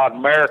 by God,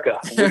 America.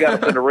 We got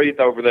to send a wreath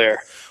over there.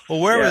 Well,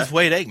 where was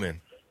Wade Aikman?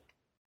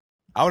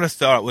 I would have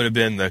thought it would have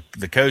been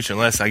the coach,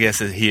 unless I guess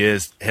he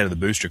is head of the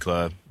booster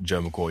club.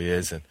 Joe McCoy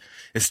is, and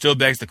it still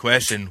begs the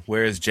question: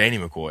 where is Janie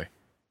McCoy?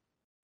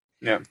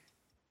 Yeah,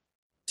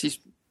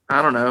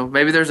 I don't know.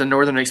 Maybe there's a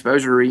Northern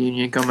Exposure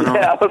reunion coming on.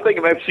 Yeah, I was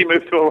thinking maybe she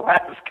moved to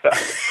Alaska.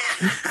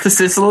 To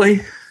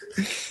Sicily.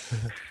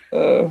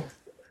 Hey,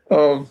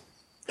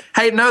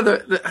 no,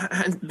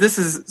 this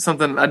is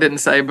something I didn't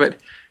say, but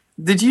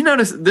did you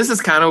notice, this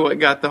is kind of what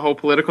got the whole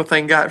political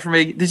thing got for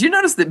me. Did you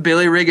notice that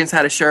Billy Riggins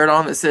had a shirt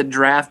on that said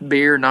draft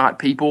beer, not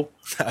people?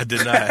 I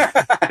did not.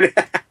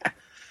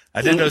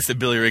 I did notice that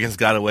Billy Riggins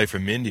got away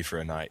from Mindy for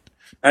a night.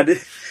 I did.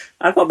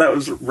 I thought that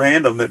was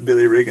random that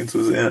Billy Riggins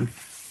was in.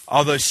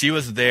 Although she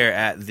was there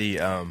at the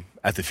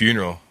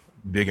funeral,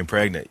 big and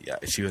pregnant. Yeah,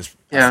 she was.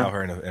 Yeah. I saw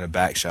her in a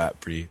back shot,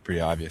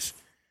 pretty obvious.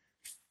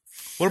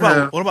 What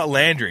about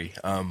Landry?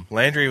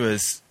 Landry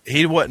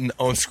he wasn't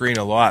on screen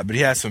a lot, but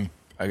he had some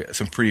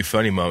pretty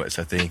funny moments.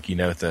 I think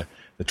with the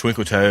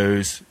twinkle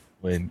toes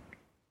when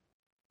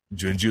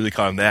Julie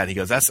called him that. And he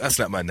goes, "That's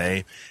not my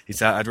name." He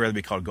said, "I'd rather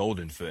be called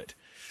Golden Foot."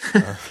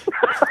 I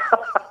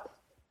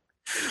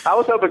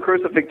was hoping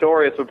Crucif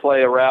Victorious would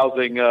play a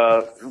rousing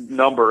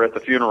number at the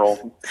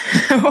funeral.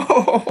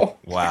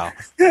 Wow.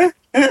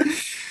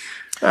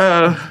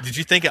 Did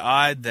you think it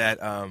odd that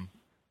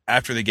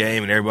after the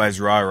game and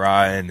everybody's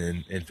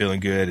rah-rahing and feeling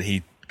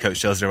good,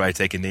 Coach tells everybody to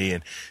take a knee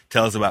and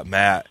tells about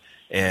Matt,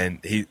 and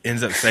he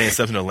ends up saying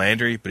something to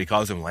Landry, but he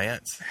calls him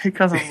Lance? He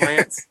calls him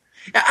Lance.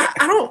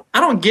 I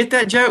don't get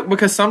that joke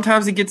because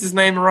sometimes he gets his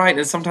name right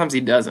and sometimes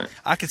he doesn't.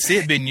 I could see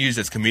it being used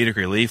as comedic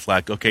relief,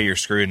 like, okay, you're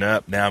screwing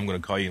up, now I'm going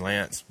to call you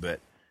Lance. But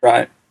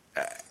right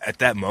at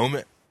that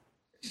moment,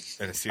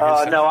 in a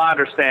serious no, I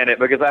understand it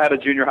because I had a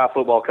junior high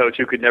football coach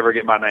who could never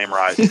get my name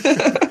right.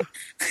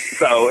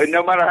 So, and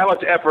no matter how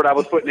much effort I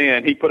was putting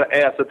in, he put an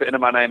S at the end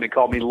of my name and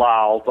called me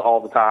Lyles all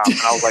the time. And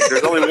I was like,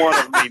 "There's only one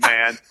of me,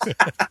 man."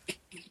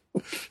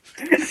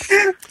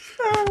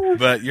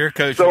 But your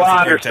coach, so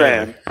I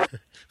understand.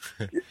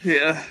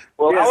 Yeah.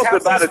 Well, I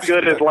was about as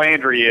good as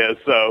Landry is,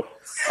 so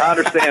I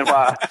understand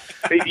why.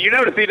 You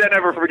notice he doesn't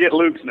ever forget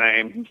Luke's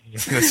name.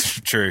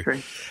 That's true.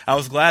 I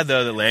was glad,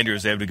 though, that Landry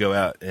was able to go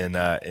out and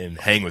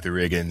hang with the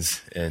Riggins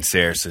and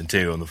Saracen,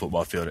 too, on the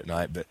football field at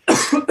night. But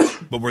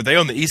were they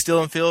on the East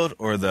Dillon field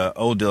or the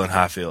Old Dillon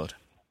High field?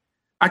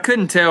 I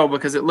couldn't tell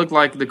because it looked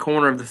like the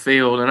corner of the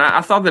field, and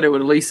I thought that it would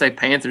at least say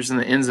Panthers in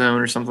the end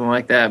zone or something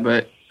like that,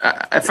 but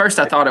at first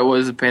I thought it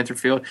was a Panther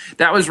field.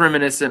 That was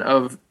reminiscent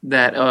of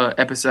that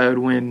episode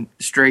when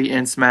Street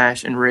and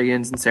Smash and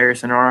Riggins and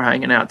Saracen are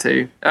hanging out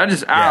too. I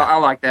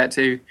like that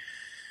too.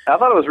 I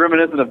thought it was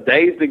reminiscent of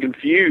Dazed and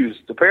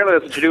Confused. Apparently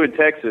that's what you do in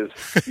Texas.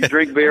 You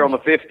drink beer on the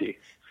 50.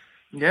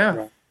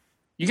 Yeah.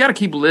 You got to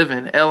keep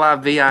living,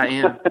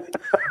 LIVIN.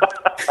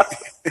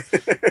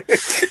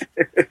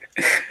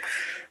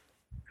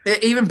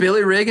 Even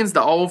Billy Riggins,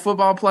 the old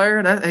football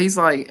player, he's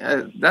like,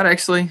 that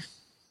actually...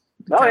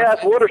 Oh, yeah,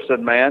 it's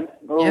Wooderson, man.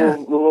 A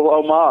little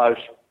homage.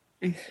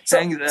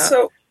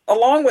 So,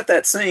 along with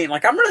that scene,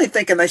 I'm really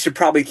thinking they should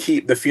probably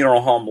keep the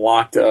funeral home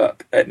locked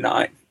up at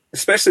night,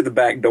 especially the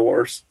back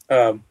doors.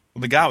 Well,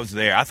 the guy was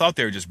there. I thought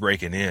they were just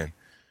breaking in.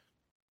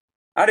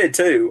 I did,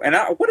 too. And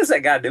what is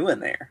that guy doing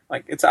there?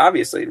 It's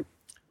obviously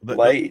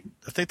late.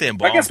 I think they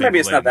embalmed. I guess maybe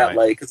it's not that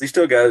late because he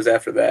still goes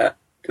after that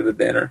to the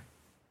dinner.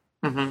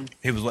 Mm-hmm.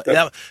 He was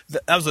that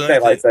was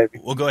another thing.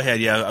 Well, go ahead.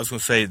 Yeah, I was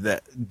going to say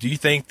that. Do you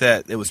think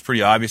that it was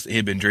pretty obvious that he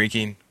had been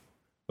drinking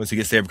once he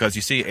gets there? Because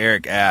you see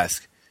Eric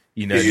ask,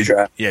 did you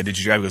drive? Yeah, did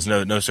you drive? He goes,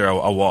 no, sir,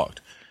 I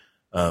walked.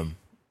 But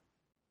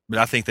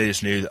I think they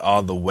just knew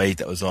all the weight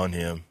that was on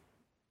him.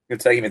 You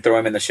could take him and throw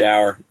him in the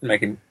shower and make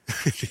him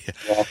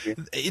walk you.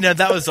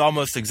 That was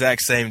almost the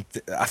exact same.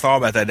 I thought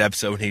about that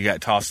episode when he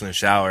got tossed in the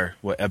shower.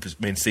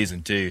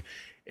 Season 2.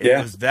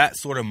 It was that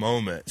sort of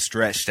moment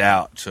stretched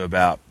out to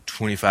about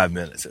 25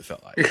 minutes, it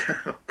felt like.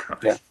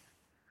 Yeah.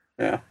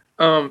 Yeah.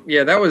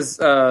 That was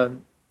there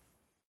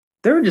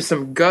were just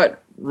some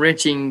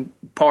gut-wrenching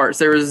parts.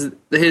 There was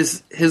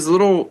his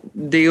little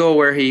deal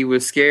where he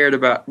was scared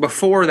about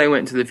before they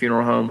went to the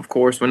funeral home, of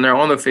course, when they're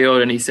on the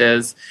field and he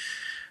says,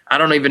 "I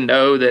don't even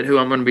know that who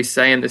I'm going to be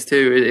saying this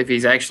to, if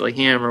he's actually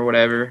him or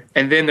whatever."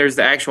 And then there's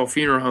the actual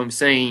funeral home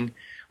scene,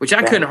 which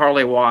I couldn't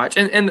hardly watch.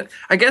 And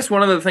I guess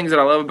one of the things that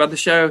I love about the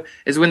show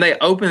is when they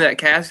open that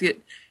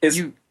casket,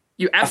 you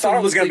absolutely I thought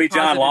it was going to be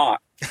John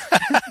Locke.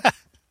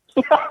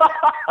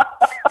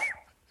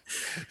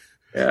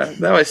 Yeah,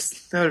 that would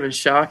have been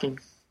shocking.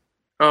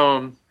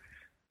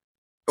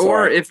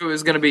 Or if it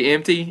was going to be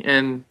empty.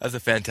 And That's a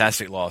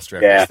fantastic lost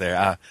reference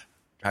there.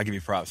 I'll give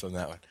you props on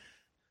that one.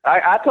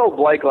 I told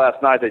Blake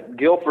last night that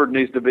Guilford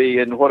needs to be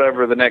in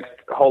whatever the next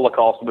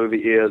Holocaust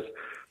movie is,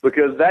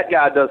 because that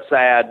guy does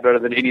sad better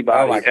than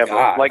anybody ever.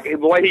 God. Like the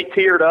way he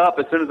teared up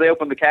as soon as they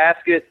opened the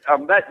casket.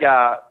 That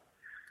guy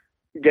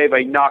gave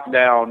a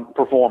knockdown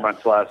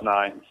performance last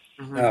night.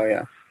 Mm-hmm. Oh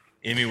yeah,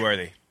 Emmy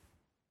worthy.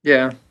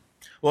 yeah.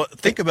 Well,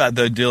 think about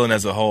though Dylan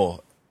as a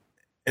whole.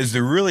 Is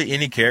there really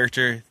any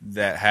character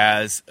that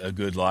has a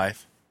good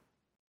life?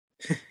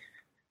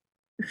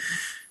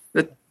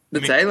 The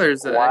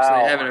Taylors wow.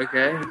 actually have it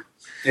okay.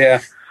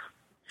 yeah.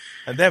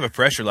 And they have a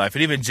pressure life,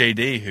 and even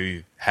JD,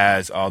 who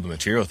has all the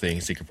material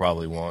things he could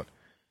probably want.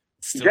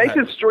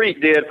 Jason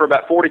Street did for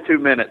about 42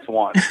 minutes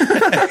once.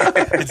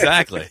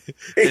 Exactly.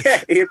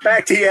 Yeah, in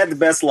fact, he had the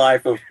best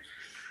life of.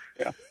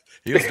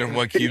 He was number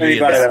one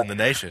QB in the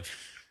nation.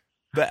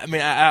 But, I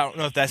mean, I don't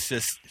know if that's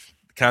just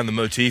kind of the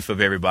motif of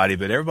everybody,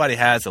 but everybody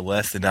has a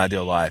less than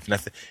ideal life. And,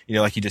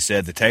 like you just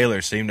said, the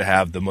Taylors seem to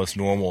have the most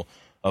normal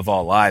of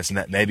all lives, and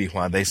that may be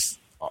why they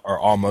are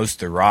almost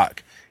the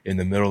rock in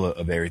the middle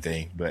of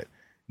everything. But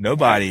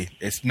nobody,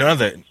 it's none of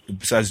the,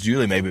 besides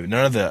Julie maybe, but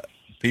none of the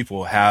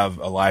people have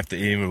a life that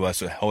any of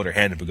us would hold our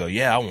hand up and go,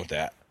 yeah, I want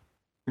that.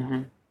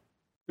 Mm-hmm. I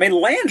mean,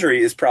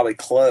 Landry is probably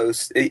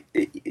close,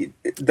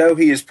 though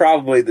he is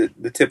probably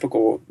the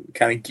typical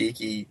kind of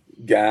geeky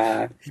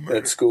guy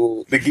at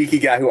school. The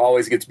geeky guy who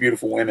always gets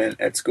beautiful women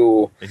at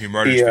school. And who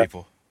murders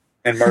people.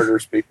 And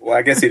murders people. Well,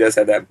 I guess he does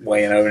have that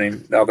weighing over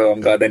him, although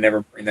I'm glad they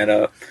never bring that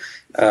up.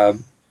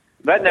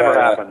 That never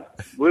happened.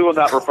 We will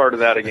not refer to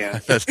that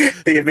again.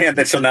 The event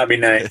that shall not be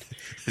named.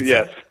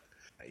 Yes.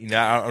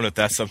 I don't know if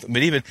that's something,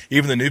 but even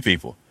the new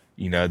people,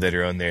 that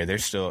are on there, they're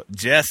still,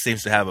 Jess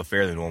seems to have a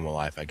fairly normal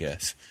life, I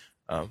guess.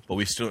 But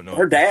we still don't know.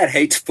 Her dad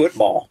hates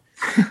football.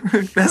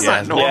 That's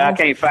not normal. Yeah, I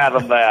can't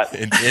fathom that.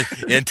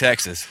 In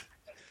Texas.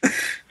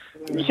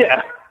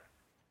 Yeah.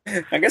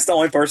 I guess the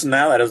only person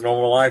now that has a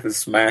normal life is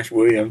Smash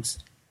Williams.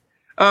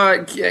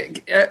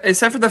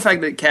 Except for the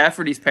fact that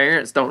Cafferty's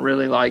parents don't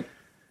really like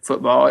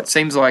football, it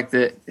seems like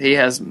that he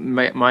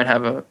might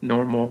have a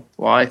normal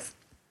life.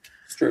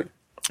 It's true.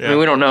 Yeah. I mean,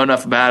 we don't know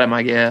enough about him,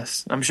 I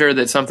guess. I'm sure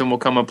that something will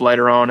come up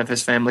later on if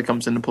his family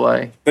comes into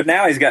play. But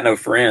now he's got no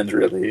friends,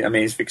 really. I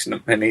mean, he's fixing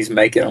them, and he's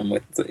making them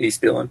with he's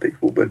stealing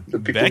people. But the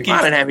people, Becky?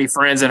 I didn't have any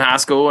friends in high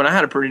school, and I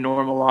had a pretty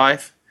normal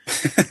life.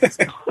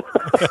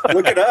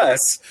 look at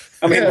us.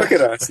 I mean, look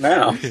at us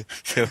now.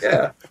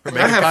 Yeah, We're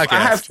making a I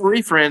podcast. have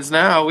 3 friends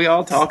now. We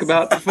all talk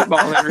about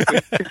football every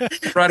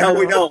week. Right No, now.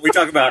 we don't. We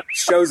talk about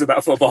shows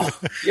about football.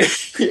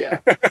 Yeah.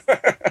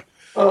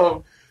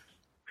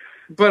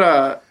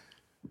 But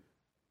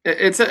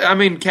I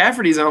mean,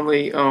 Cafferty's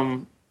only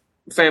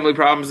family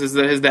problems is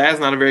that his dad's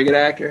not a very good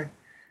actor.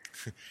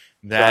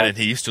 That, and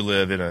he used to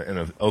live in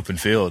an open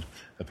field,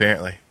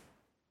 apparently.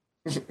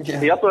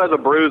 He also has a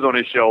bruise on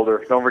his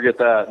shoulder. Don't forget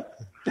that.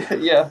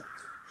 Yeah.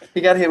 He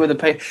got hit with a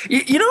paint.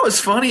 You know what's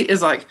funny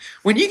is like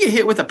when you get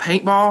hit with a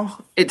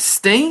paintball, it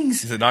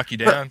stings. Does it knock you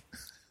down?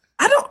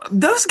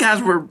 Those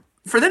guys were,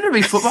 for them to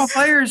be football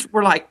players,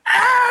 were like,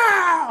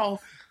 ow!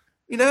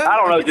 I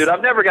don't know, dude.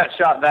 I've never got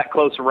shot that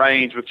close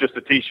range with just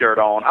a T-shirt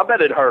on. I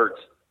bet it hurts.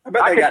 I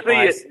bet I they can got see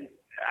nice. it.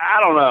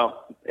 I don't know.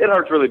 It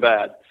hurts really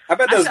bad. I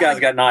bet those guys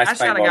got nice. I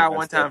shot a paintball guy guns,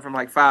 one too. time from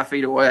like 5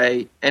 feet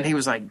away, and he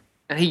was like,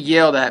 and he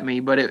yelled at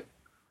me, but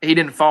he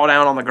didn't fall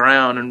down on the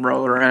ground and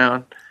roll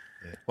around.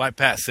 Like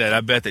Pat said,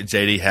 I bet that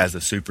JD has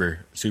a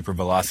super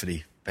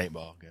velocity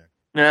paintball gun.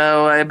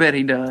 No, I bet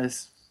he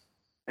does.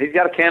 He's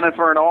got a cannon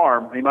for an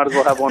arm. He might as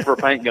well have one for a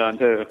paint gun,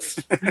 too.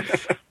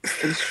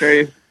 It's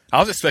true. I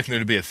was expecting there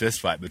to be a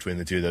fist fight between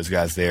the two of those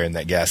guys there in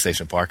that gas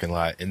station parking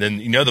lot. And then,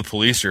 the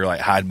police are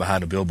like hiding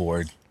behind a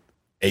billboard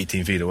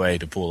 18 feet away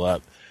to pull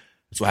up.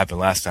 That's what happened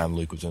last time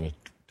Luke was in a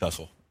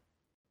tussle.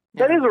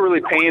 That is a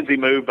really pansy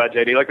move by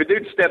JD. Like, the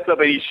dude steps up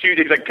and he's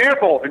like,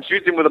 careful, and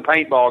shoots him with a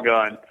paintball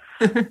gun.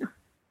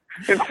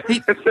 Instead of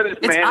just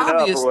It's manning up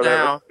obvious or whatever.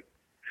 now.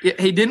 Yeah,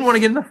 he didn't want to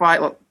get in the fight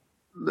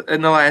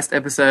in the last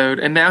episode,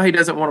 and now he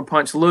doesn't want to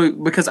punch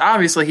Luke because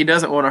obviously he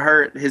doesn't want to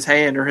hurt his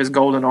hand or his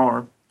golden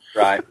arm.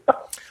 Right.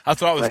 I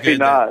thought it was Maybe good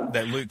not.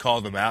 that Luke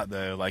called him out,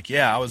 though. Like,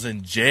 yeah, I was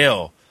in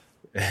jail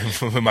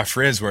when my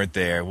friends weren't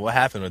there. What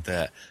happened with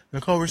that?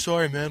 Like, oh, we're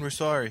sorry, man. We're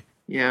sorry.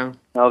 Yeah.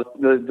 Now,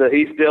 the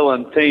East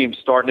Dillon team's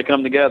starting to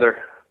come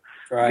together.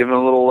 Right. Giving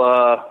a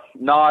little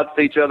nods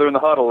to each other in the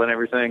huddle and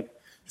everything.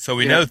 So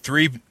we know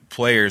 3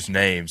 players'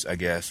 names, I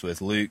guess,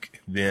 with Luke,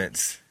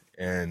 Vince,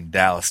 and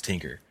Dallas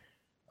Tinker.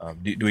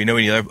 Do we know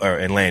any other?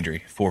 And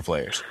Landry, 4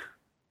 players.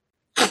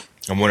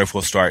 I'm wondering if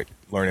we'll start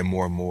learning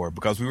more and more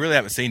because we really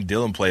haven't seen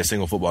Dylan play a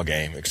single football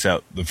game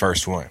except the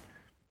first one.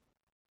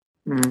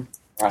 Mm-hmm.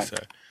 Right. So,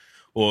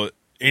 well,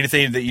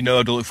 anything that you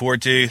know to look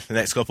forward to the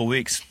next couple of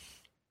weeks?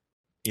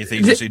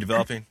 Anything you see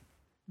developing?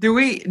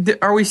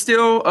 Are we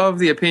still of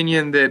the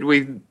opinion that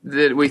we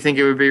think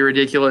it would be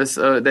ridiculous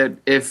that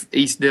if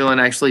East Dillon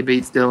actually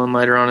beats Dillon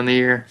later on in the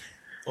year?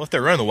 Well, if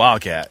they're running the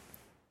Wildcat,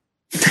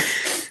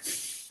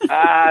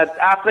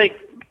 I think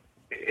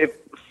if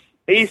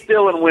East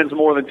Dillon wins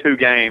more than 2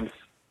 games,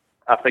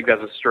 I think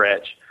that's a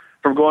stretch.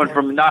 From going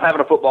from not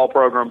having a football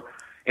program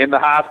in the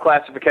highest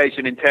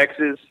classification in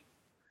Texas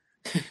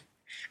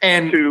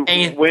and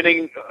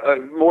winning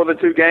more than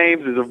 2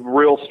 games is a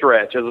real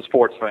stretch as a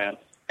sports fan.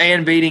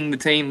 And beating the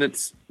team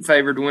that's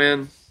favored to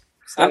win.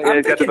 He's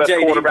got the best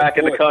quarterback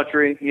in the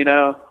country, you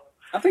know.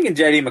 I'm thinking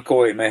J.D.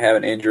 McCoy may have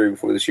an injury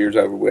before this year's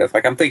over with.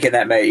 Like, I'm thinking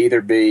that may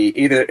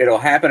either it'll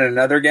happen in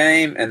another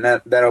game, and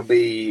that'll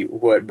be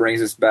what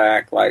brings us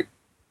back, like,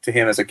 to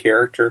him as a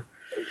character.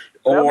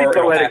 That'll Or be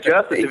poetic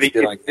justice if he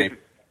gets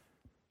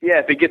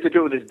into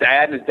it with his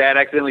dad and his dad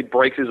accidentally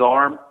breaks his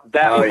arm.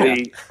 That would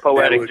be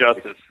poetic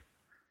justice.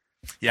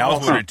 Yeah, I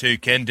was wondering too,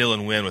 can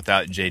Dylan win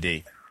without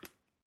JD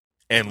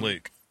and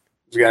Luke?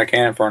 He's got a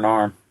cannon for an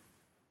arm.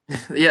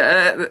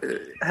 Yeah,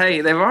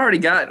 hey, they've already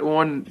got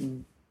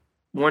one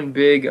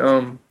big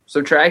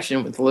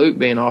subtraction with Luke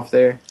being off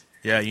there.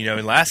 Yeah, in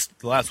the last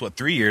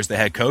 3 years they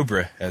had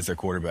Cobra as their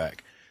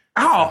quarterback.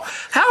 Oh,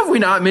 how have we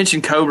not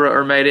mentioned Cobra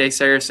or Mayday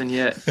Saracen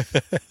yet?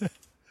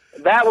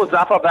 I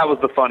thought that was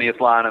the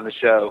funniest line in the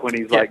show when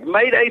he's like,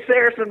 Mayday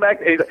Saracen back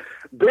there. He's like,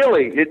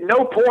 Billy, at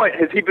no point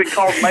has he been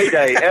called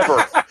Mayday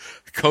ever.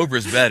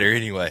 Cobra's better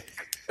anyway.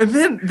 And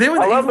then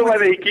I love the way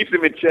that he keeps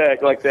him in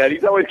check like that.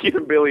 He's always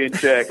keeping Billy in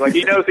check. Like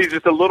he knows he's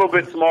just a little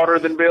bit smarter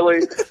than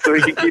Billy, so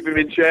he can keep him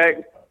in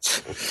check.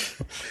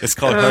 It's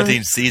called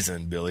hunting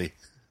season, Billy.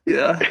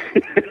 Yeah.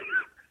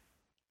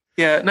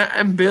 Yeah,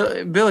 and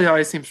Billy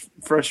always seems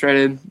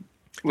frustrated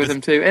with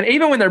him too. And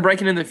even when they're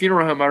breaking in the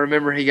funeral home, I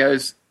remember he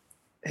goes,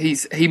 he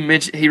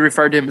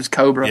referred to him as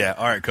Cobra. Yeah,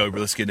 all right,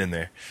 Cobra, let's get in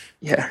there.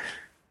 Yeah,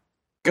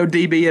 go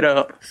DB it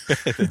up.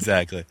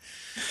 Exactly.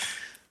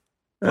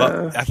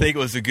 Well, I think it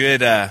was a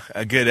good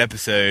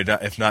episode,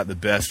 if not the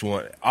best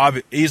one.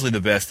 Easily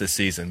the best this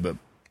season, but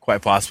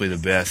quite possibly the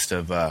best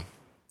of the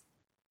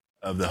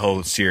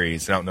whole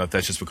series. I don't know if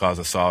that's just because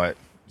I saw it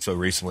so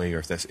recently or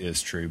if that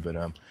is true, but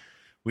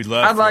we'd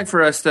love. I'd like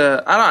for us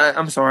to.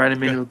 I'm sorry, I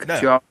didn't mean to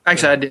cut you off.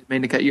 Actually, I didn't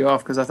mean to cut you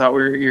off because I thought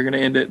you were going to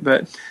end it.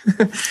 But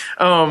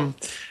no,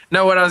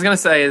 what I was going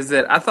to say is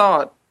that I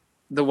thought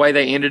the way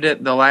they ended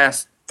it, the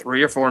last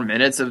 3 or 4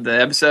 minutes of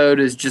the episode,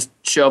 is just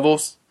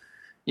shovels.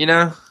 You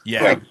know?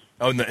 Yeah. Like,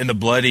 and the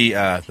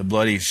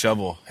bloody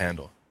shovel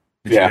handle.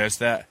 Did you notice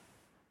that?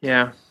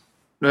 Yeah.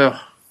 Ugh.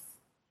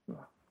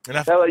 It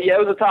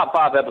was a top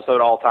 5 episode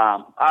all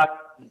time. I'd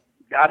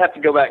have to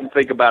go back and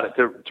think about it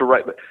to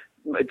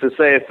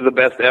say it's the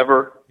best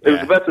ever. It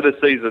was the best of this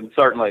season,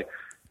 certainly.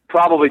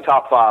 Probably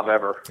top 5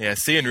 ever. Yeah,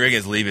 seeing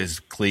Riggins leave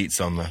his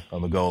cleats on the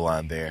goal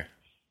line there.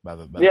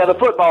 The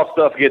football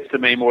stuff gets to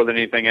me more than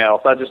anything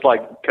else. I just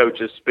like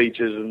coaches'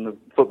 speeches and the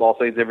football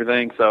scenes and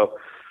everything, so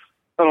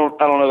I don't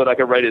know that I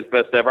could rate it as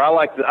best ever. I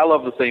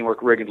love the scene where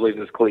Riggins leaves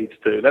his cleats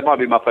too. That might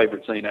be my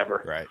favorite scene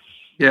ever. Right.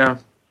 Yeah.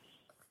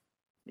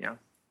 Yeah.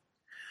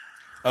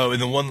 Oh,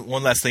 and then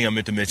one last thing I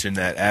meant to mention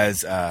that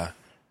as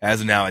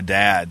now a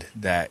dad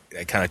that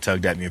kind of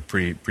tugged at me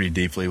pretty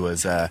deeply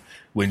was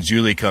when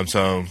Julie comes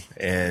home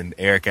and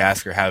Eric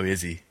asks her, how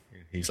is he?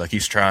 He's like,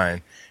 he's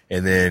trying.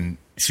 And then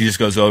she just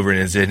goes over and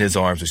is in his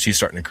arms and she's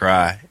starting to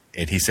cry.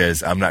 And he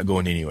says, I'm not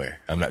going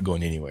anywhere. I'm not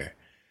going anywhere.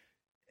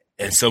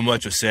 And so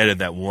much was said in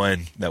that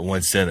one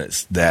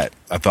sentence that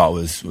I thought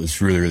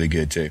was really, really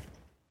good too.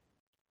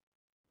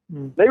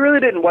 They really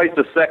didn't waste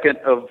a second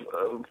of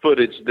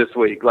footage this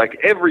week. Like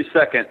every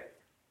second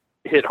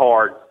hit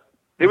hard.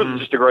 It was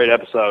just a great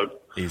episode.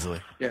 Easily.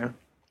 Yeah.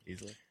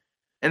 Easily.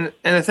 And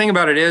the thing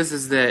about it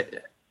is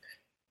that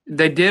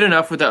they did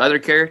enough with the other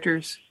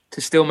characters to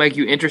still make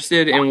you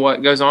interested in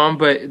what goes on,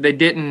 but they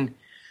didn't.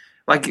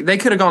 Like, they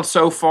could have gone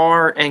so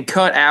far and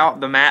cut out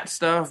the Matt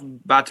stuff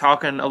by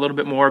talking a little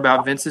bit more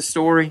about Vince's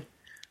story,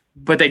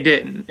 but they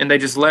didn't. And they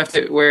just left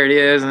it where it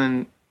is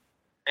and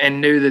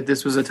knew that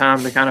this was a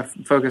time to kind of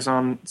focus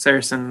on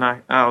Saracen.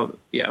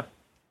 Yeah.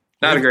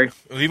 I'd agree.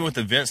 Even with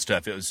the Vince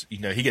stuff, it was,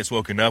 he gets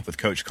woken up with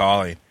Coach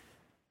calling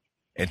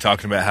and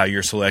talking about how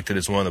you're selected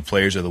as one of the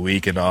players of the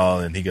week and all.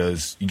 And he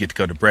goes, you get to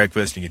go to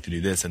breakfast, you get to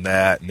do this and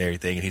that and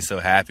everything. And he's so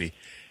happy.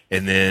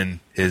 And then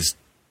he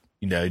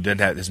doesn't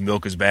have, his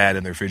milk is bad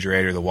in the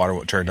refrigerator, the water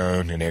won't turn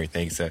on and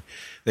everything. So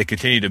they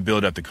continue to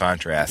build up the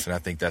contrast. And I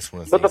think that's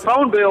one of the things. But the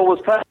phone bill was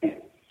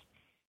paid.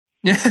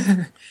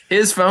 Yeah.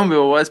 His phone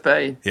bill was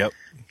paid. Yep.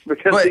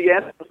 Because he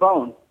answered the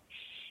phone.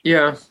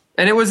 Yeah.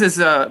 And it was his,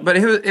 but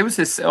it was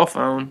his cell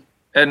phone.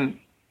 And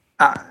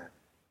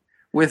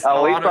he's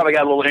probably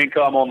got a little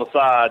income on the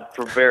side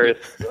from various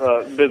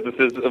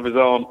businesses of his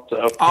own.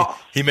 So.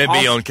 He may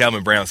be on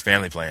Calvin Brown's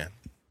family plan.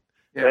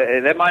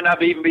 Yeah. That might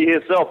not even be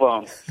his cell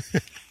phone.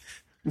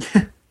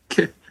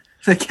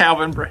 The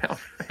Calvin Brown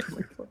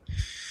family plan.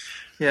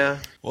 Yeah.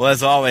 Well,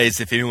 as always,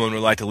 if anyone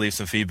would like to leave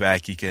some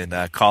feedback, you can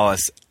call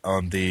us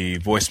on the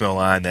voicemail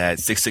line at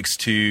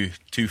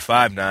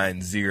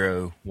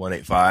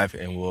 662-259-0185,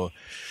 and we'll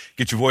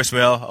get your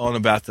voicemail on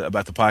about the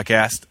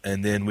podcast,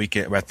 and then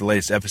about the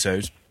latest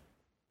episodes.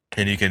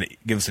 And you can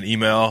give us an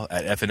email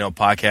at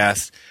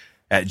fnlpodcast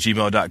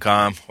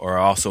fnlpodcast@gmail.com, or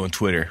also on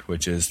Twitter,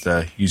 which is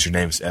the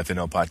username is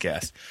FNL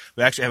Podcast.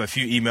 We actually have a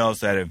few emails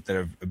that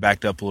have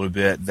backed up a little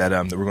bit that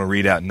we're going to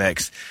read out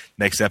next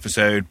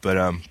episode,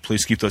 but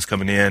please keep those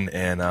coming in.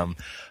 And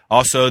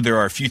also, there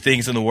are a few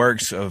things in the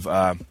works of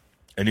an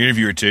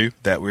interview or two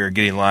that we're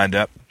getting lined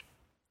up,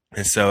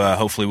 and so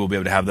hopefully we'll be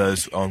able to have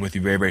those on with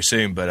you very, very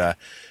soon. But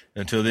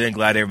until then,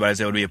 glad everybody's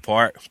able to be a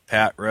part.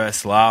 Pat,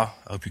 Russ, Lyle,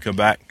 I hope you come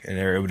back and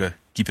they're able to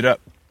keep it up.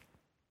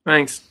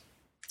 Thanks.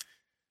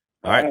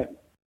 All right.